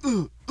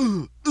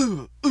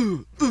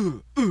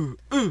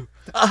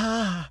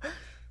 Ah!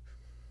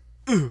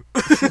 You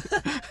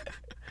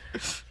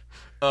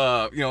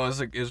know,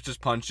 it was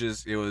just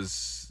punches. It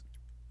was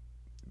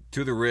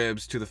to the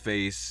ribs, to the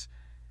face,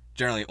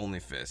 generally only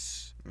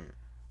fists.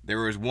 There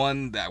was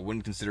one that I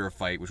wouldn't consider a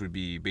fight, which would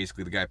be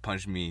basically the guy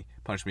punched me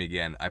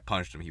again. I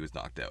punched him. He was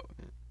knocked out.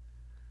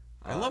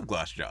 I love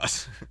glass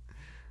jaws.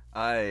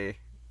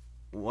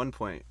 One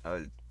point, I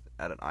was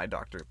at an eye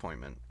doctor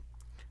appointment,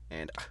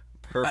 and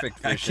perfect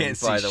I vision, can't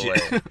see by the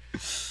shit. way.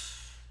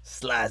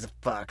 Slice of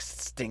fox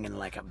stinging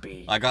like a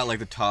bee. I got like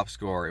the top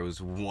score. It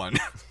was 1.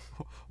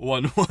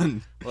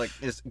 1-1. Like,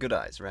 it's good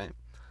eyes, right?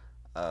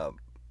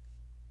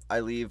 I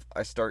leave,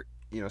 I start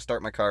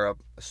my car up,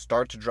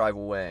 start to drive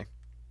away,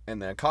 and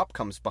then a cop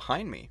comes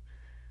behind me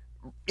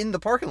in the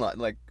parking lot,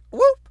 like,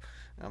 whoop!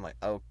 And I'm like,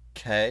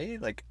 okay.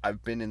 Like,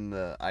 I've been in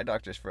the eye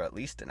doctor's for at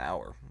least an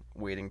hour,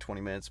 waiting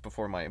 20 minutes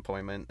before my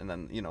appointment, and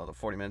then, the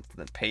 40 minutes, and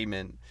then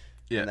payment,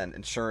 and then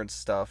insurance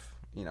stuff,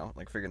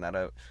 like, figuring that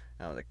out.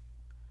 And I was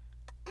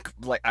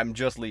like, I'm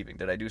just leaving.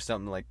 Did I do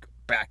something, like,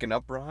 backing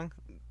up wrong?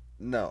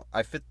 No.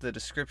 I fit the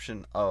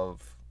description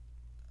of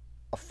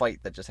a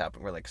fight that just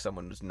happened where, like,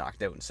 someone was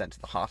knocked out and sent to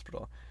the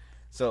hospital.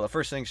 So the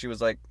first thing she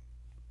was like,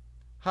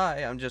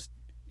 hi, I'm just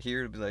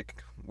here to be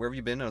like, where have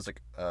you been? I was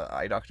like,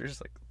 eye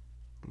doctors, like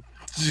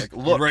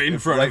look, right in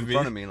front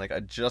of me. Like,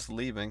 I just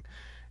leaving.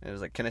 And it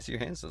was like, can I see your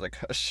hands? So I was like,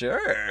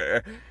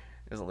 sure.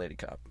 was a lady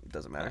cop. It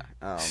doesn't matter.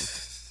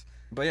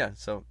 But yeah,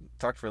 so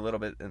talked for a little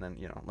bit and then,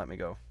 let me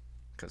go.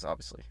 Because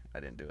obviously I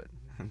didn't do it.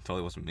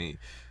 Totally wasn't me.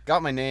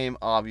 Got my name,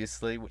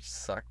 obviously, which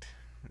sucked.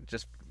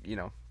 Just,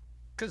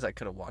 because I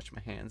could have washed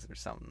my hands or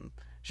something.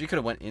 She could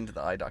have went into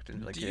the eye doctor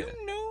and be like, Do yeah.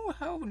 you know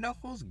how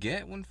knuckles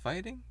get when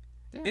fighting?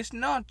 Yeah. It's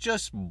not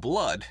just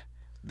blood.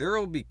 There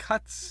will be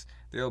cuts.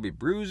 There will be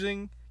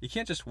bruising. You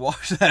can't just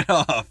wash that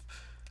off.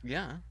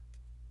 Yeah.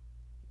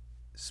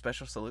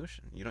 Special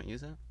solution. You don't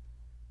use it?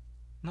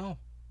 No.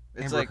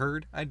 It's Amber like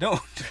Heard? I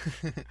don't.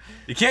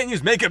 You can't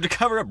use makeup to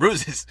cover up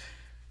bruises.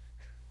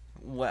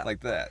 well,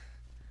 Like that.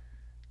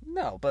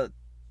 no, but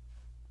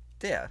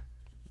yeah,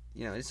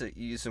 you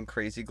use some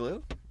crazy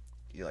glue.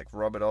 You like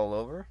rub it all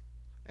over,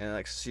 and it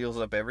like seals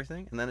up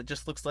everything, and then it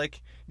just looks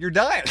like you're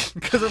dying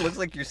because it looks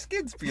like your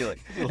skin's peeling,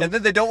 and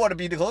then they don't want to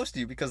be close to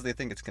you because they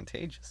think it's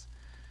contagious.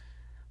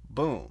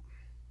 Boom.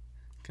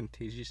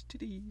 Contagious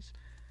titties.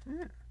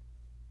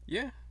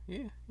 Yeah.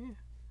 Yeah.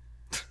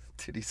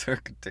 Titties are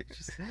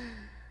contagious.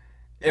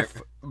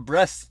 If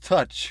breasts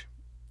touch,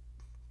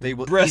 they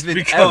will Breasts even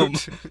become.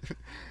 out.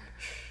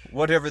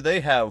 Whatever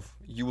they have,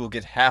 you will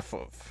get half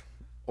of.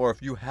 Or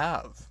if you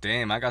have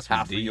Damn, I got some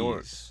half D's. of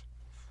yours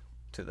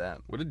to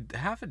them. Would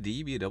half a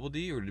D be a double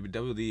D, or would a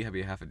double D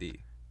be a half a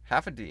D?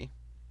 Half a D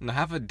No,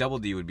 half a double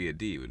D would be a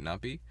D, would it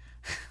not be?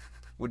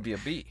 would be a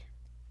B.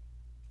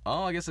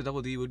 Oh, I guess a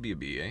double D would be a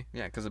B, eh?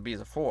 Yeah, because a B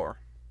is a 4.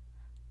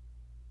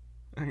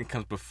 It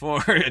comes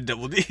before a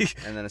double D.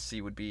 And then a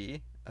C would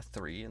be a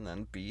 3, and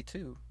then B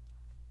 2.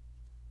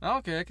 Oh,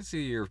 okay, I can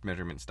see your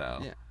measurement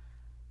style. Yeah.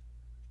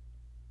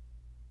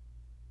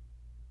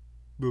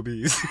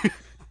 Boobies.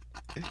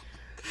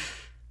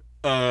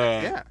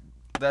 Yeah.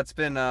 That's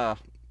been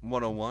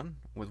 101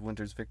 with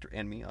Winters, Victor,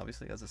 and me,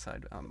 obviously, as a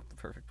side. I'm the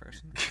perfect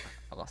person.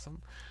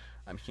 Awesome.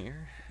 I'm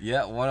here.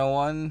 Yeah,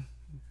 101.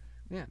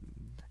 Yeah.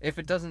 If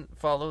it doesn't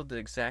follow the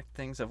exact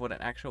things of what an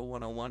actual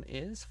 101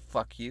 is,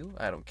 fuck you.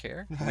 I don't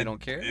care. We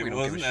don't care. It We don't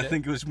wasn't. give a shit. I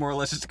think it was more or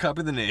less just a copy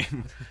of the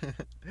name.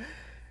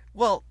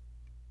 Well,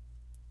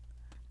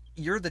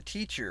 you're the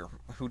teacher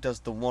who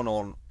does the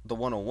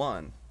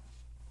 101,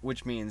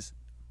 which means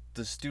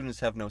the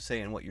students have no say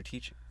in what you're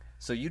teaching.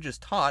 So you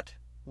just taught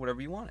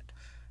whatever you wanted.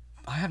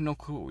 I have no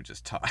clue what we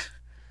just taught.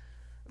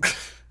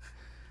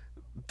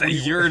 That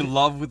you're in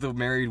love with a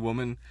married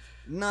woman.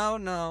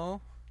 No.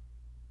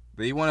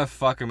 That you want to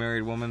fuck a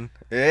married woman.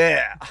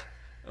 Yeah.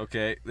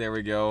 Okay, there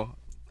we go.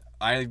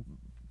 I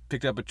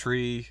picked up a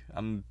tree.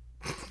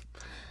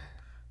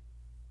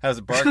 How's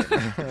it barking?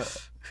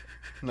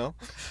 No?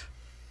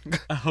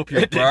 I hope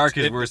your bark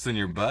is worse than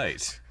your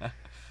bite.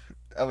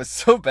 I was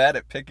so bad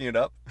at picking it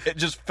up, it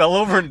just fell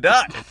over and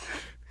died.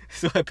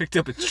 So I picked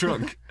up a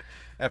trunk.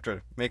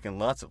 After making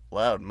lots of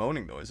loud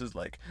moaning noises,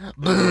 like...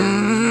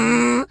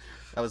 I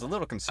was a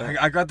little concerned.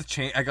 I got the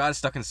chain. I got it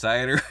stuck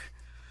inside her.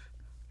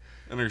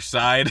 On her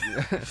side.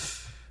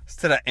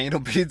 Instead of anal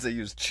beads, I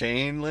used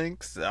chain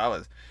links.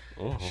 Oh.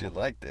 She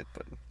liked it,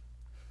 but...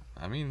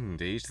 I mean,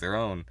 to each their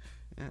own.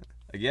 Yeah.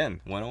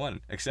 Again,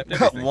 101. Accept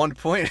At everything. one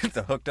point, I had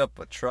to hook up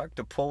a truck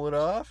to pull it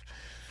off.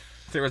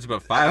 There was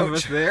about 5 of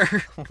us Ouch. there.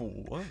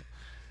 What?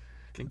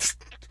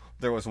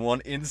 There was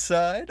one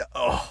inside.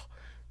 Oh,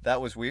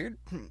 that was weird.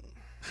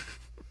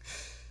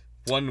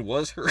 One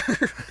was her.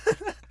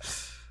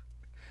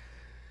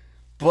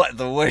 But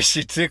the way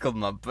she tickled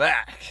my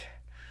back.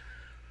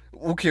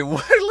 Okay,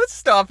 let's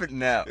stop it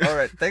now. All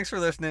right, thanks for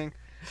listening.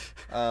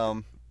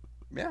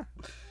 Yeah,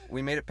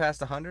 we made it past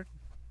 100.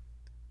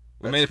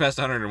 We made it past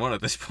 101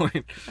 at this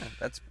point. Yeah,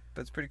 that's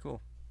pretty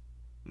cool.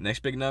 Next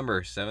big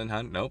number,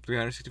 700. Nope,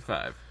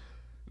 365.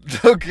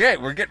 Okay,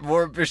 we're getting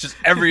more ambitious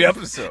every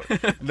episode.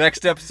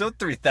 Next episode,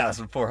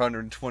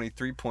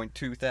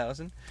 3,423.2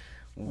 thousand.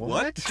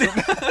 What?